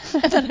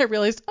 And then I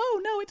realized,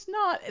 oh, no, it's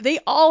not. They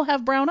all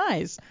have brown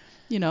eyes,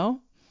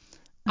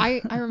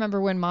 I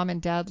remember when Mom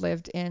and Dad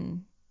lived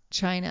in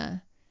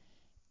China,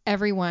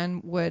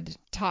 everyone would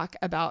talk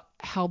about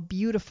how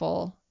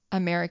beautiful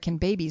American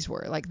babies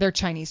were. Like their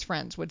Chinese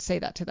friends would say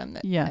that to them,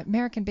 that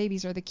American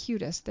babies are the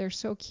cutest. They're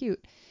so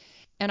cute.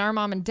 And our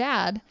mom and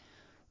dad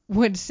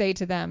would say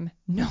to them,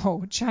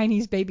 no,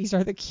 Chinese babies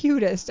are the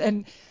cutest.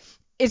 And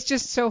it's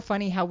just so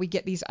funny how we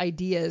get these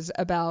ideas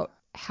about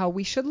how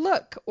we should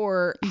look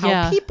or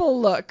how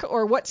people look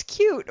or what's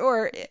cute,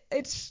 or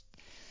it's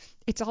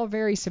all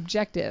very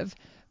subjective,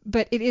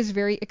 but it is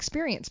very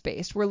experience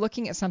based. We're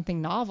looking at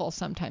something novel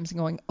sometimes and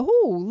going,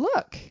 oh,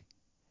 look.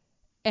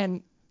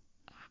 And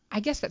I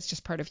guess that's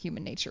just part of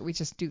human nature. We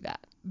just do that.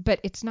 But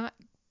it's not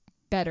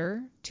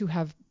better to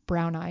have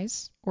brown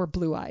eyes or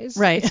blue eyes.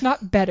 Right. It's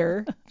not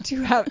better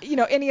to have,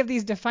 any of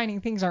these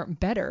defining things aren't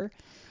better.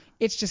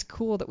 It's just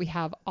cool that we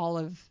have all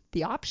of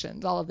the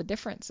options, all of the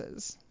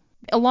differences.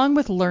 Along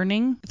with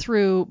learning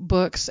through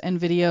books and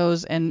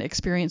videos and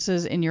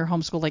experiences in your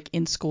homeschool, like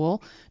in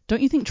school,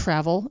 don't you think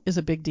travel is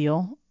a big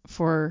deal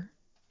for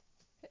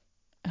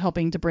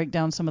helping to break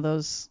down some of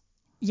those?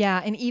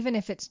 Yeah. And even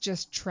if it's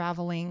just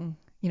traveling,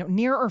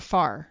 near or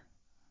far,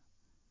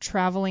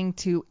 traveling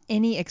to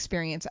any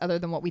experience other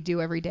than what we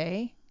do every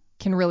day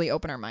can really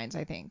open our minds,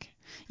 I think.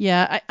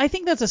 Yeah, I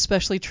think that's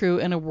especially true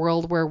in a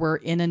world where we're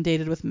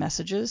inundated with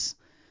messages.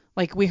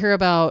 Like we hear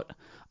about,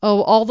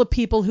 oh, all the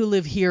people who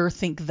live here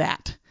think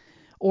that,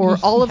 or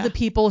all of the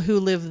people who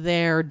live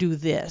there do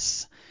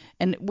this.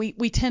 And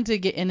we tend to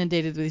get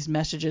inundated with these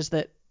messages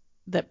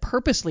that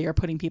purposely are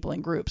putting people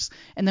in groups.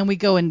 And then we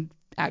go and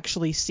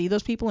actually see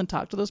those people and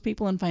talk to those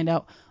people and find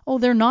out, oh,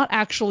 they're not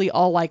actually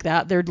all like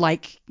that. They're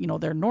like,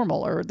 they're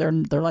normal, or they're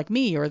like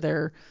me, or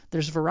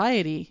there's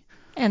variety.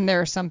 And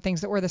there are some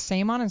things that we're the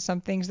same on and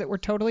some things that we're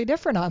totally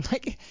different on.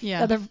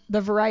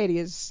 The variety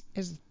is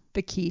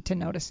the key to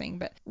noticing.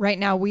 But right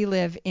now we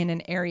live in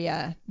an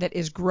area that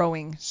is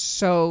growing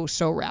so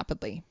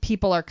rapidly.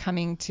 People are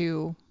coming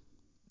to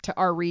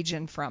our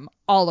region from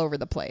all over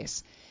the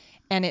place.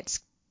 And it's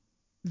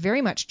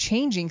very much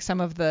changing some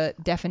of the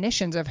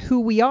definitions of who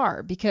we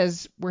are,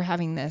 because we're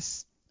having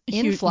this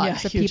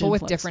influx of people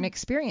with different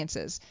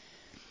experiences.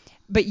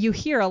 But you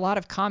hear a lot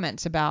of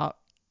comments about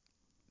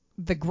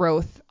the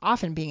growth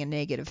often being a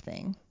negative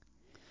thing.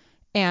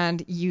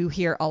 And you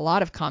hear a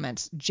lot of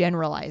comments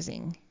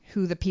generalizing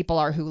who the people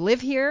are who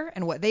live here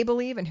and what they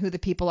believe, and who the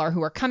people are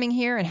who are coming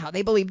here and how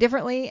they believe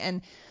differently.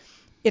 And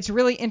it's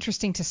really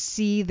interesting to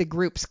see the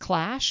groups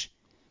clash.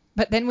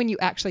 But then when you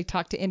actually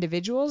talk to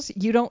individuals,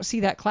 you don't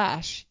see that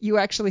clash. You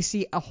actually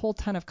see a whole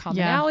ton of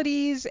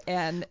commonalities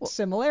and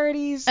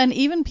similarities. And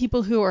even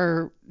people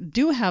who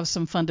do have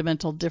some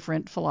fundamental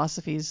different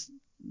philosophies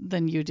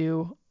than you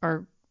do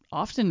are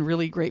often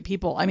really great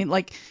people. I mean,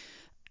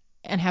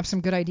 and have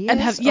some good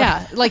ideas.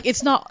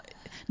 It's not,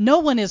 no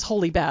one is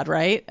wholly bad,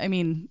 right? I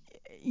mean,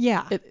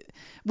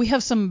 we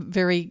have some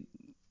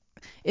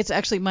it's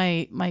actually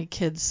my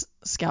kids'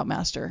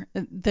 scoutmaster.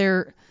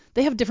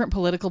 They have different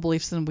political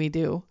beliefs than we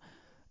do,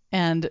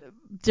 and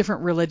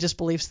different religious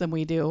beliefs than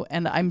we do.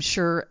 And I'm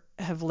sure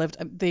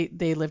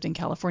they lived in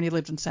California,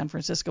 lived in San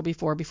Francisco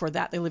before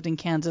that they lived in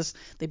Kansas,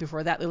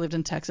 before that they lived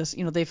in Texas.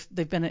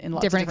 They've been in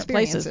lots of different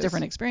places,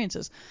 different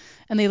experiences,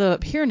 and they live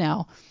up here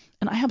now.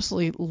 And I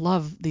absolutely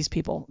love these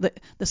people.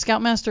 The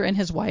scoutmaster and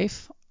his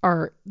wife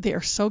are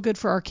so good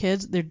for our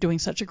kids. They're doing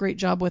such a great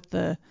job with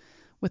the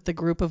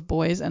group of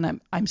boys,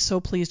 and I'm so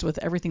pleased with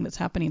everything that's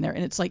happening there.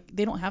 And it's like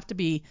they don't have to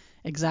be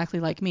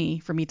exactly like me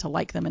for me to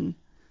like them. And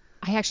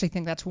I actually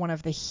think that's one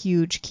of the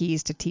huge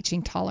keys to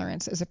teaching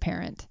tolerance as a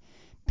parent.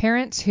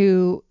 Parents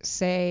who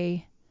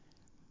say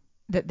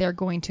that they're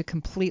going to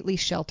completely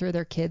shelter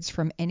their kids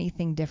from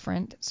anything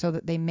different so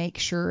that they make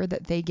sure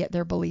that they get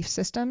their belief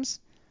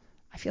systems,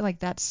 I feel like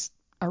that's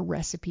a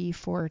recipe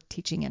for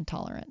teaching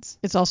intolerance.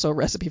 It's also a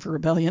recipe for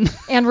rebellion.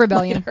 And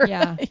rebellion,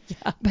 yeah.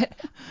 But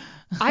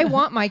I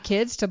want my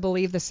kids to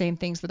believe the same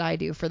things that I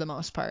do for the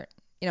most part.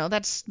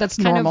 That's kind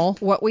normal.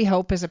 of what we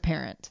hope as a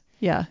parent.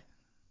 Yeah.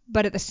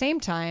 But at the same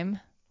time,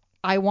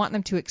 I want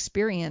them to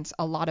experience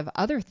a lot of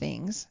other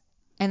things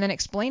and then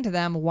explain to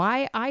them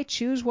why I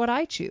choose what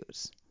I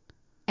choose.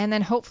 And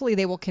then hopefully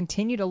they will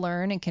continue to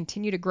learn and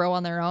continue to grow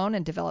on their own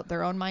and develop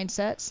their own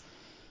mindsets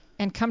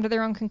and come to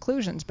their own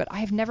conclusions. But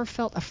I've never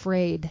felt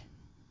afraid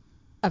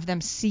of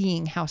them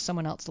seeing how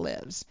someone else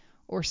lives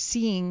or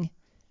seeing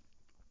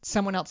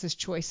someone else's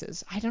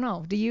choices. I don't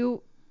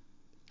know.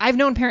 I've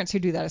known parents who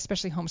do that,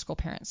 especially homeschool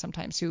parents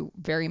sometimes, who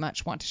very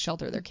much want to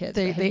shelter their kids.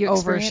 They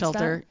over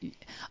shelter.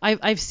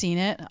 I've seen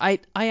it. I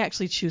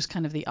actually choose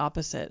kind of the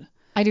opposite.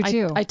 I do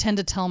too. I tend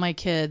to tell my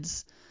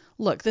kids,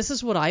 look, this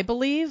is what I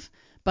believe,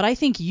 but I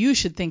think you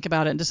should think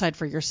about it and decide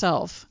for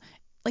yourself.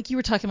 Like you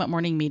were talking about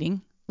morning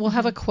meeting. We'll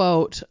have a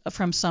quote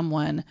from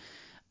someone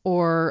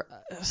or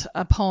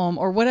a poem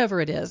or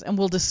whatever it is, and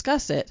we'll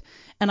discuss it.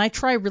 And I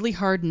try really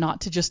hard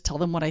not to just tell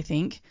them what I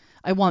think.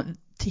 I want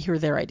to hear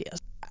their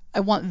ideas.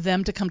 I want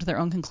them to come to their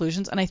own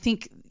conclusions. And I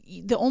think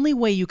the only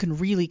way you can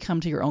really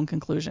come to your own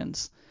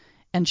conclusions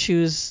and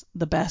choose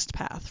the best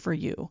path for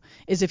you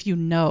is if you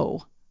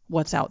know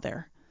what's out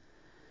there.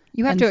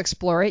 You have to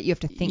explore it. You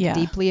have to think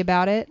deeply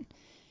about it.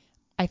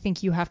 I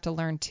think you have to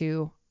learn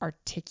to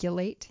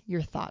articulate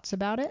your thoughts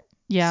about it.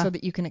 Yeah. So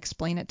that you can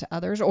explain it to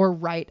others or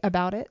write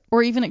about it.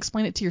 Or even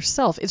explain it to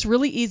yourself. It's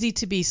really easy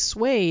to be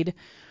swayed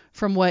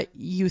from what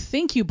you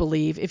think you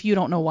believe if you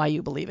don't know why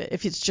you believe it.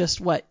 If it's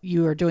just what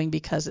you are doing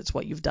because it's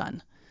what you've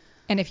done.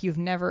 And if you've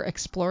never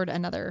explored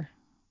another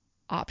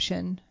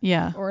option.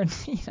 Yeah. Or,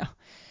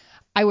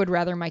 I would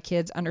rather my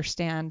kids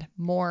understand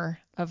more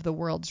of the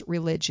world's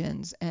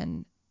religions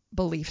and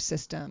belief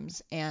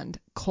systems and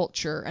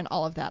culture and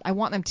all of that. I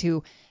want them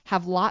to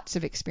have lots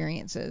of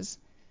experiences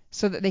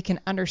so that they can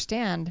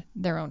understand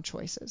their own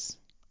choices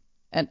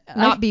and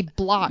not be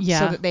blocked so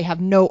that they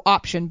have no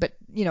option. But,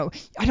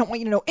 I don't want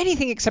you to know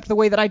anything except the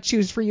way that I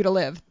choose for you to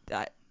live.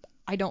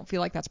 I don't feel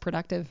like that's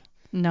productive.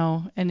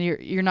 No. And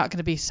you're not going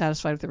to be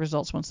satisfied with the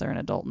results once they're an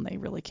adult and they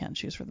really can't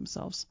choose for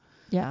themselves.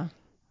 Yeah.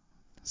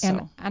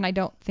 So. And I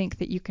don't think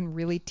that you can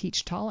really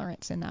teach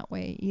tolerance in that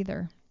way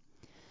either.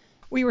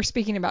 We were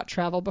speaking about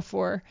travel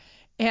before,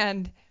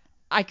 and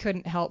I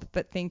couldn't help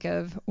but think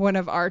of one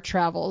of our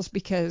travels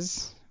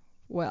because,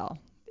 well,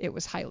 it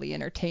was highly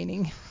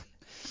entertaining.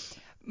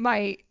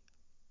 My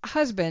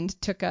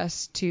husband took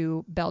us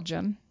to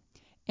Belgium,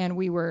 and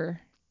we were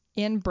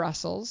in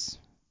Brussels,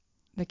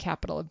 the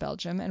capital of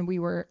Belgium, and we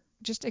were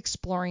just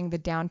exploring the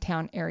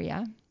downtown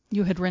area.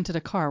 You had rented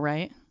a car,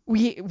 right?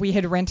 We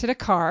had rented a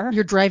car.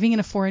 You're driving in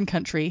a foreign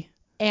country.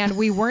 And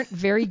we weren't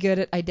very good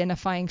at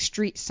identifying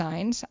street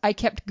signs. I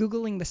kept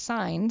Googling the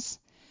signs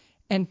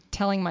and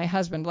telling my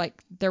husband,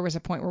 like, there was a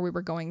point where we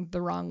were going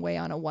the wrong way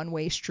on a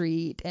one-way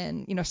street.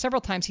 And,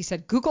 several times he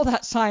said, Google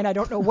that sign. I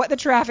don't know what the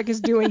traffic is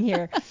doing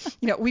here.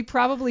 We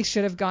probably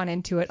should have gone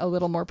into it a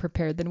little more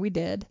prepared than we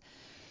did.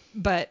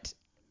 But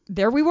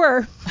there we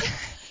were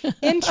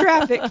in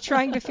traffic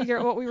trying to figure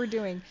out what we were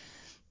doing.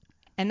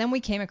 And then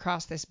we came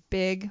across this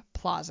big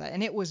plaza,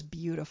 and it was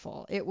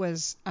beautiful. It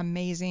was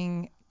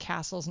amazing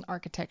castles and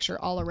architecture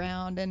all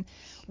around, and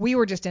we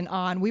were just in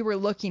awe. And we were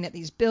looking at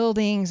these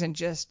buildings and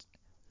just,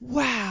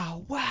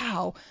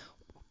 wow.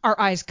 Our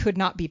eyes could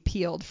not be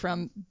peeled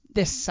from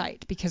this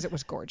sight because it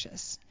was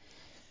gorgeous.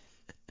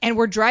 And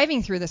we're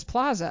driving through this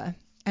plaza,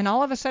 and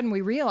all of a sudden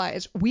we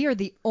realize we are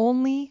the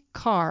only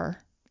car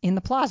in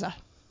the plaza.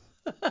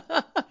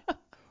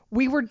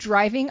 We were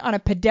driving on a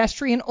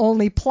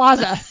pedestrian-only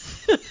plaza.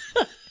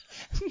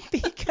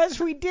 Because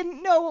we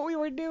didn't know what we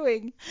were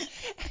doing.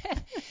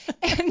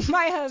 And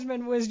my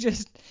husband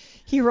was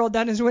he rolled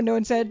down his window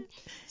and said,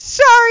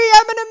 sorry,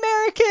 I'm an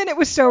American. It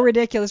was so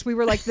ridiculous. We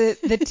were like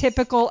the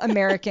typical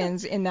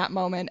Americans in that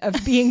moment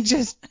of being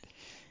just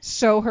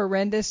so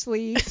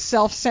horrendously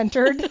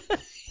self-centered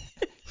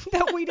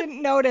that we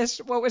didn't notice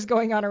what was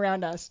going on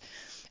around us.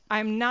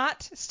 I'm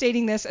not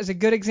stating this as a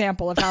good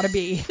example of how to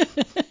be.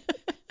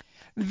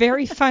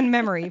 Very fun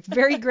memory.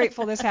 Very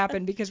grateful this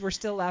happened because we're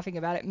still laughing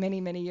about it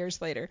many, many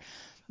years later.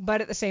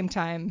 But at the same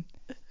time,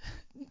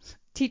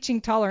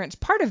 teaching tolerance,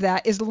 part of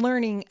that is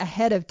learning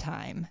ahead of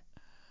time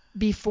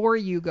before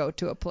you go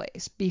to a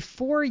place,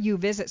 before you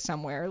visit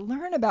somewhere.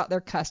 Learn about their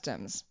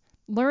customs.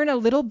 Learn a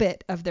little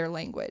bit of their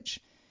language.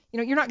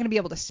 You're not going to be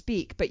able to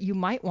speak, but you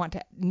might want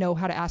to know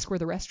how to ask where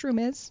the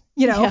restroom is.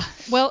 Yeah.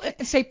 Well,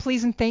 say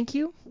please and thank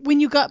you. When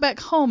you got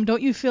back home,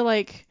 don't you feel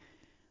like,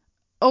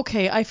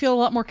 okay, I feel a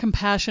lot more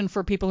compassion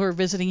for people who are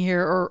visiting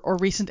here or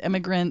recent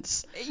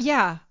immigrants?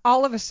 Yeah.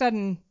 All of a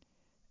sudden,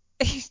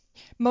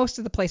 most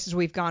of the places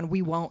we've gone,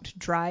 we won't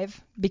drive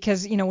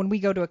because, when we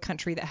go to a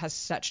country that has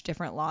such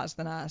different laws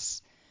than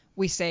us,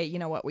 we say,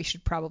 we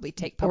should probably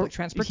take public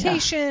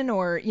transportation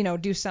or,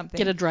 do something.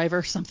 Get a driver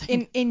or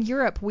something. In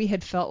Europe, we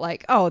had felt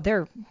like, oh,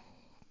 they're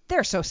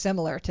so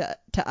similar to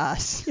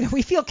us.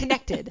 We feel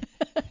connected.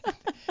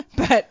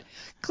 But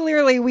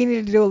clearly we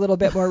need to do a little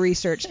bit more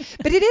research.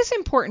 But it is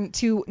important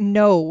to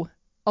know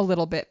a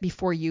little bit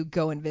before you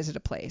go and visit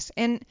a place.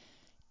 And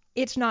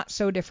it's not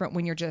so different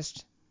when you're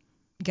just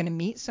going to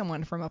meet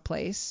someone from a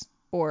place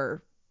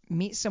or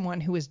meet someone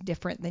who is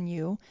different than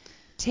you.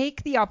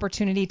 Take the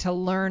opportunity to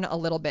learn a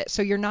little bit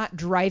so you're not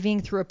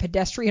driving through a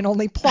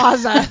pedestrian-only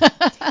plaza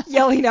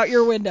yelling out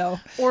your window.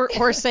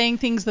 Or saying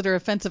things that are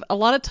offensive. A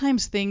lot of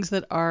times things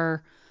that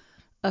are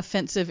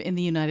offensive in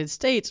the United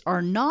States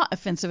are not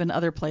offensive in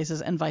other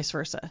places and vice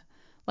versa.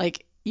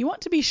 Like you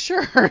want to be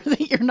sure that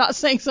you're not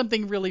saying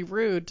something really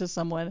rude to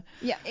someone.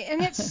 Yeah,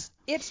 and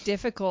it's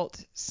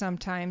difficult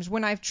sometimes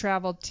when I've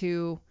traveled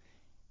to,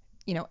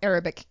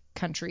 Arabic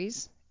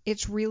countries.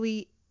 It's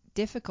really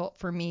difficult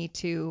for me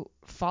to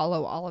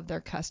follow all of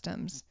their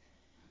customs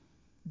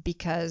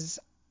because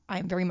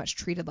I'm very much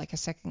treated like a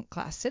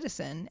second-class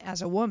citizen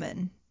as a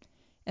woman.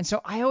 And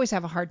so I always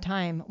have a hard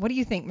time. What do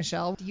you think,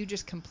 Michelle? Do you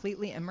just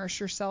completely immerse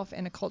yourself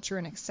in a culture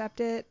and accept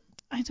it?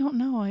 I don't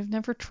know. I've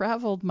never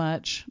traveled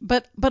much.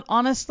 But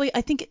honestly,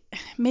 I think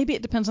maybe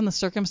it depends on the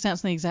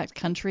circumstance and the exact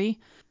country.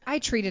 I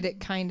treated it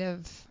kind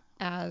of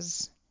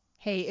as,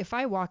 hey, if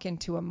I walk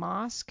into a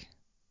mosque,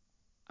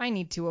 I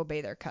need to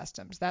obey their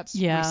customs. That's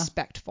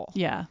respectful.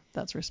 Yeah,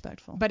 that's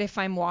respectful. But if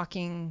I'm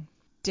walking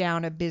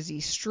down a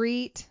busy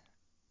street,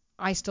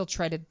 I still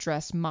try to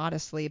dress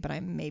modestly, but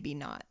I'm maybe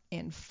not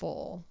in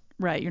full.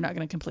 Right, you're not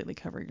going to completely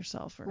cover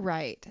yourself.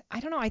 Right. I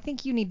don't know. I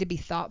think you need to be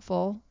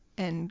thoughtful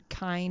and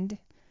kind.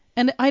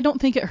 And I don't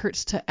think it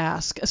hurts to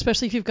ask,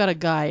 especially if you've got a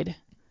guide.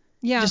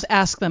 Yeah. Just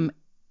ask them,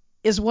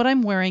 is what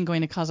I'm wearing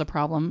going to cause a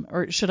problem?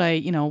 Or should I,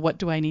 what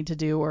do I need to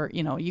do? Or,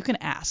 you can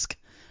ask.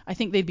 I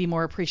think they'd be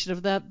more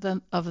appreciative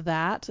of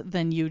that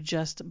than you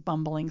just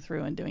bumbling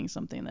through and doing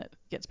something that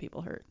gets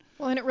people hurt.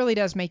 Well, and it really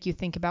does make you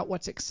think about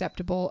what's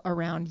acceptable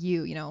around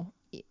you.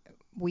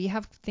 We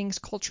have things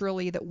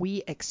culturally that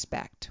we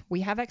expect.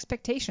 We have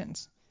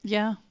expectations.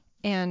 Yeah.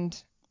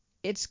 And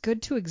it's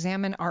good to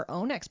examine our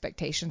own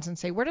expectations and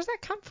say, where does that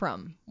come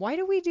from? Why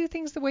do we do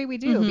things the way we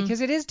do? Mm-hmm.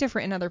 Because it is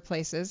different in other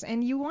places,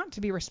 and you want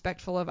to be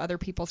respectful of other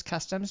people's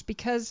customs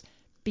because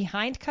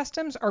behind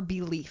customs are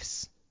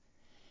beliefs.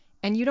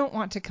 And you don't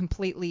want to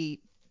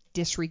completely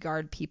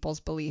disregard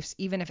people's beliefs,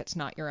 even if it's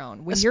not your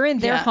own. When you're in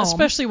their home.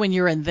 Especially when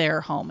you're in their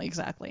home,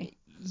 exactly.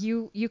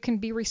 You can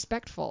be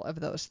respectful of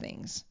those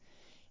things.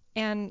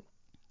 And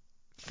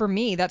for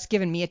me, that's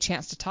given me a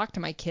chance to talk to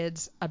my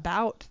kids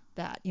about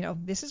that.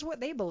 This is what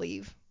they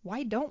believe.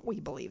 Why don't we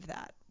believe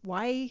that?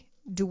 Why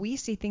do we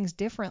see things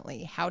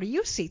differently? How do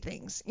you see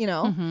things?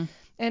 Mm-hmm.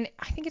 And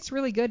I think it's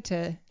really good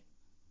to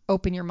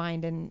open your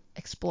mind and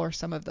explore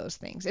some of those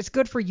things. It's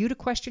good for you to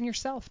question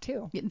yourself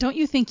too. Don't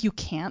you think you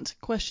can't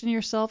question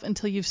yourself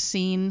until you've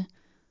seen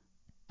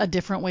a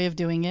different way of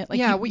doing it?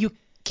 You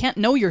can't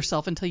know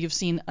yourself until you've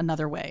seen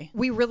another way.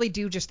 We really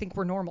do just think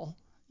we're normal.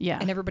 Yeah.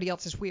 And everybody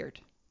else is weird.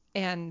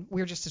 And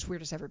we're just as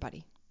weird as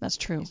everybody. That's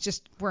true. It's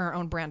just we're our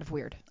own brand of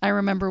weird. I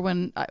remember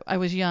when I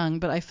was young,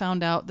 but I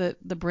found out that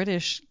the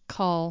British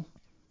call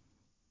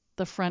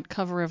the front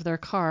cover of their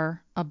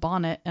car a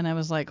bonnet, and I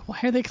was like, why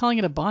are they calling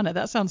it a bonnet?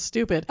 That sounds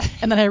stupid.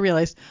 And then I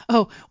realized,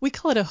 oh, we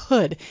call it a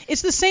hood.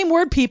 It's the same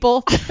word,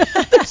 people.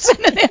 They're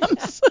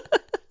synonyms.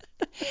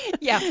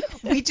 Yeah,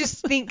 we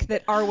just think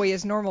that our way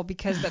is normal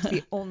because that's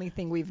the only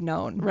thing we've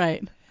known.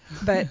 Right.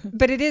 But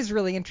it is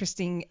really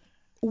interesting.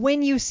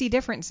 When you see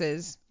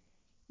differences,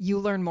 you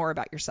learn more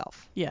about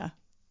yourself. Yeah.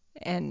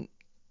 And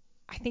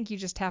I think you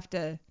just have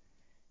to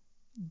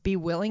be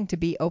willing to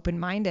be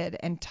open-minded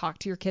and talk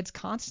to your kids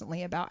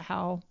constantly about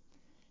how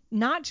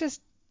not just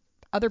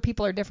other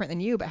people are different than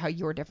you, but how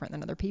you're different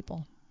than other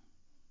people.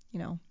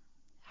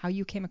 How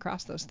you came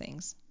across those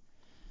things.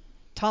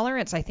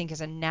 Tolerance, I think,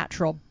 is a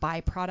natural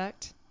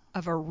byproduct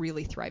of a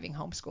really thriving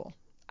homeschool.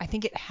 I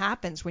think it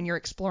happens when you're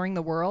exploring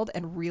the world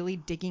and really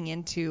digging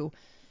into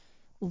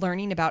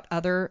learning about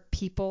other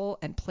people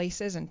and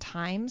places and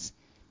times.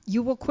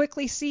 You will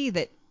quickly see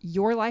that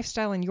your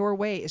lifestyle and your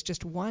way is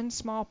just one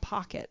small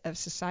pocket of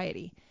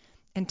society.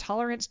 And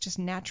tolerance just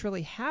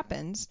naturally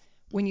happens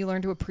when you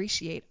learn to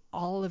appreciate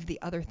all of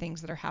the other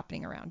things that are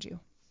happening around you.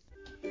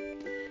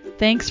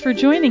 Thanks for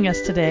joining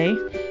us today.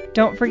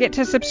 Don't forget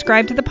to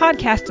subscribe to the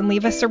podcast and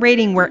leave us a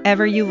rating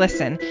wherever you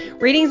listen.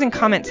 Ratings and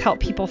comments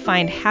help people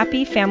find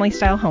happy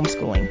family-style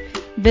homeschooling.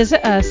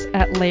 Visit us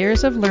at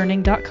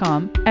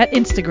layersoflearning.com, at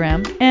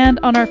Instagram, and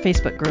on our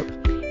Facebook group.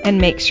 And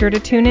make sure to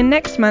tune in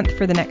next month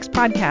for the next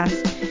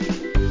podcast.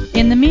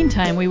 In the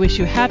meantime, we wish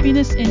you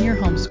happiness in your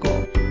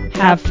homeschool.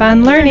 Have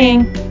fun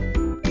learning!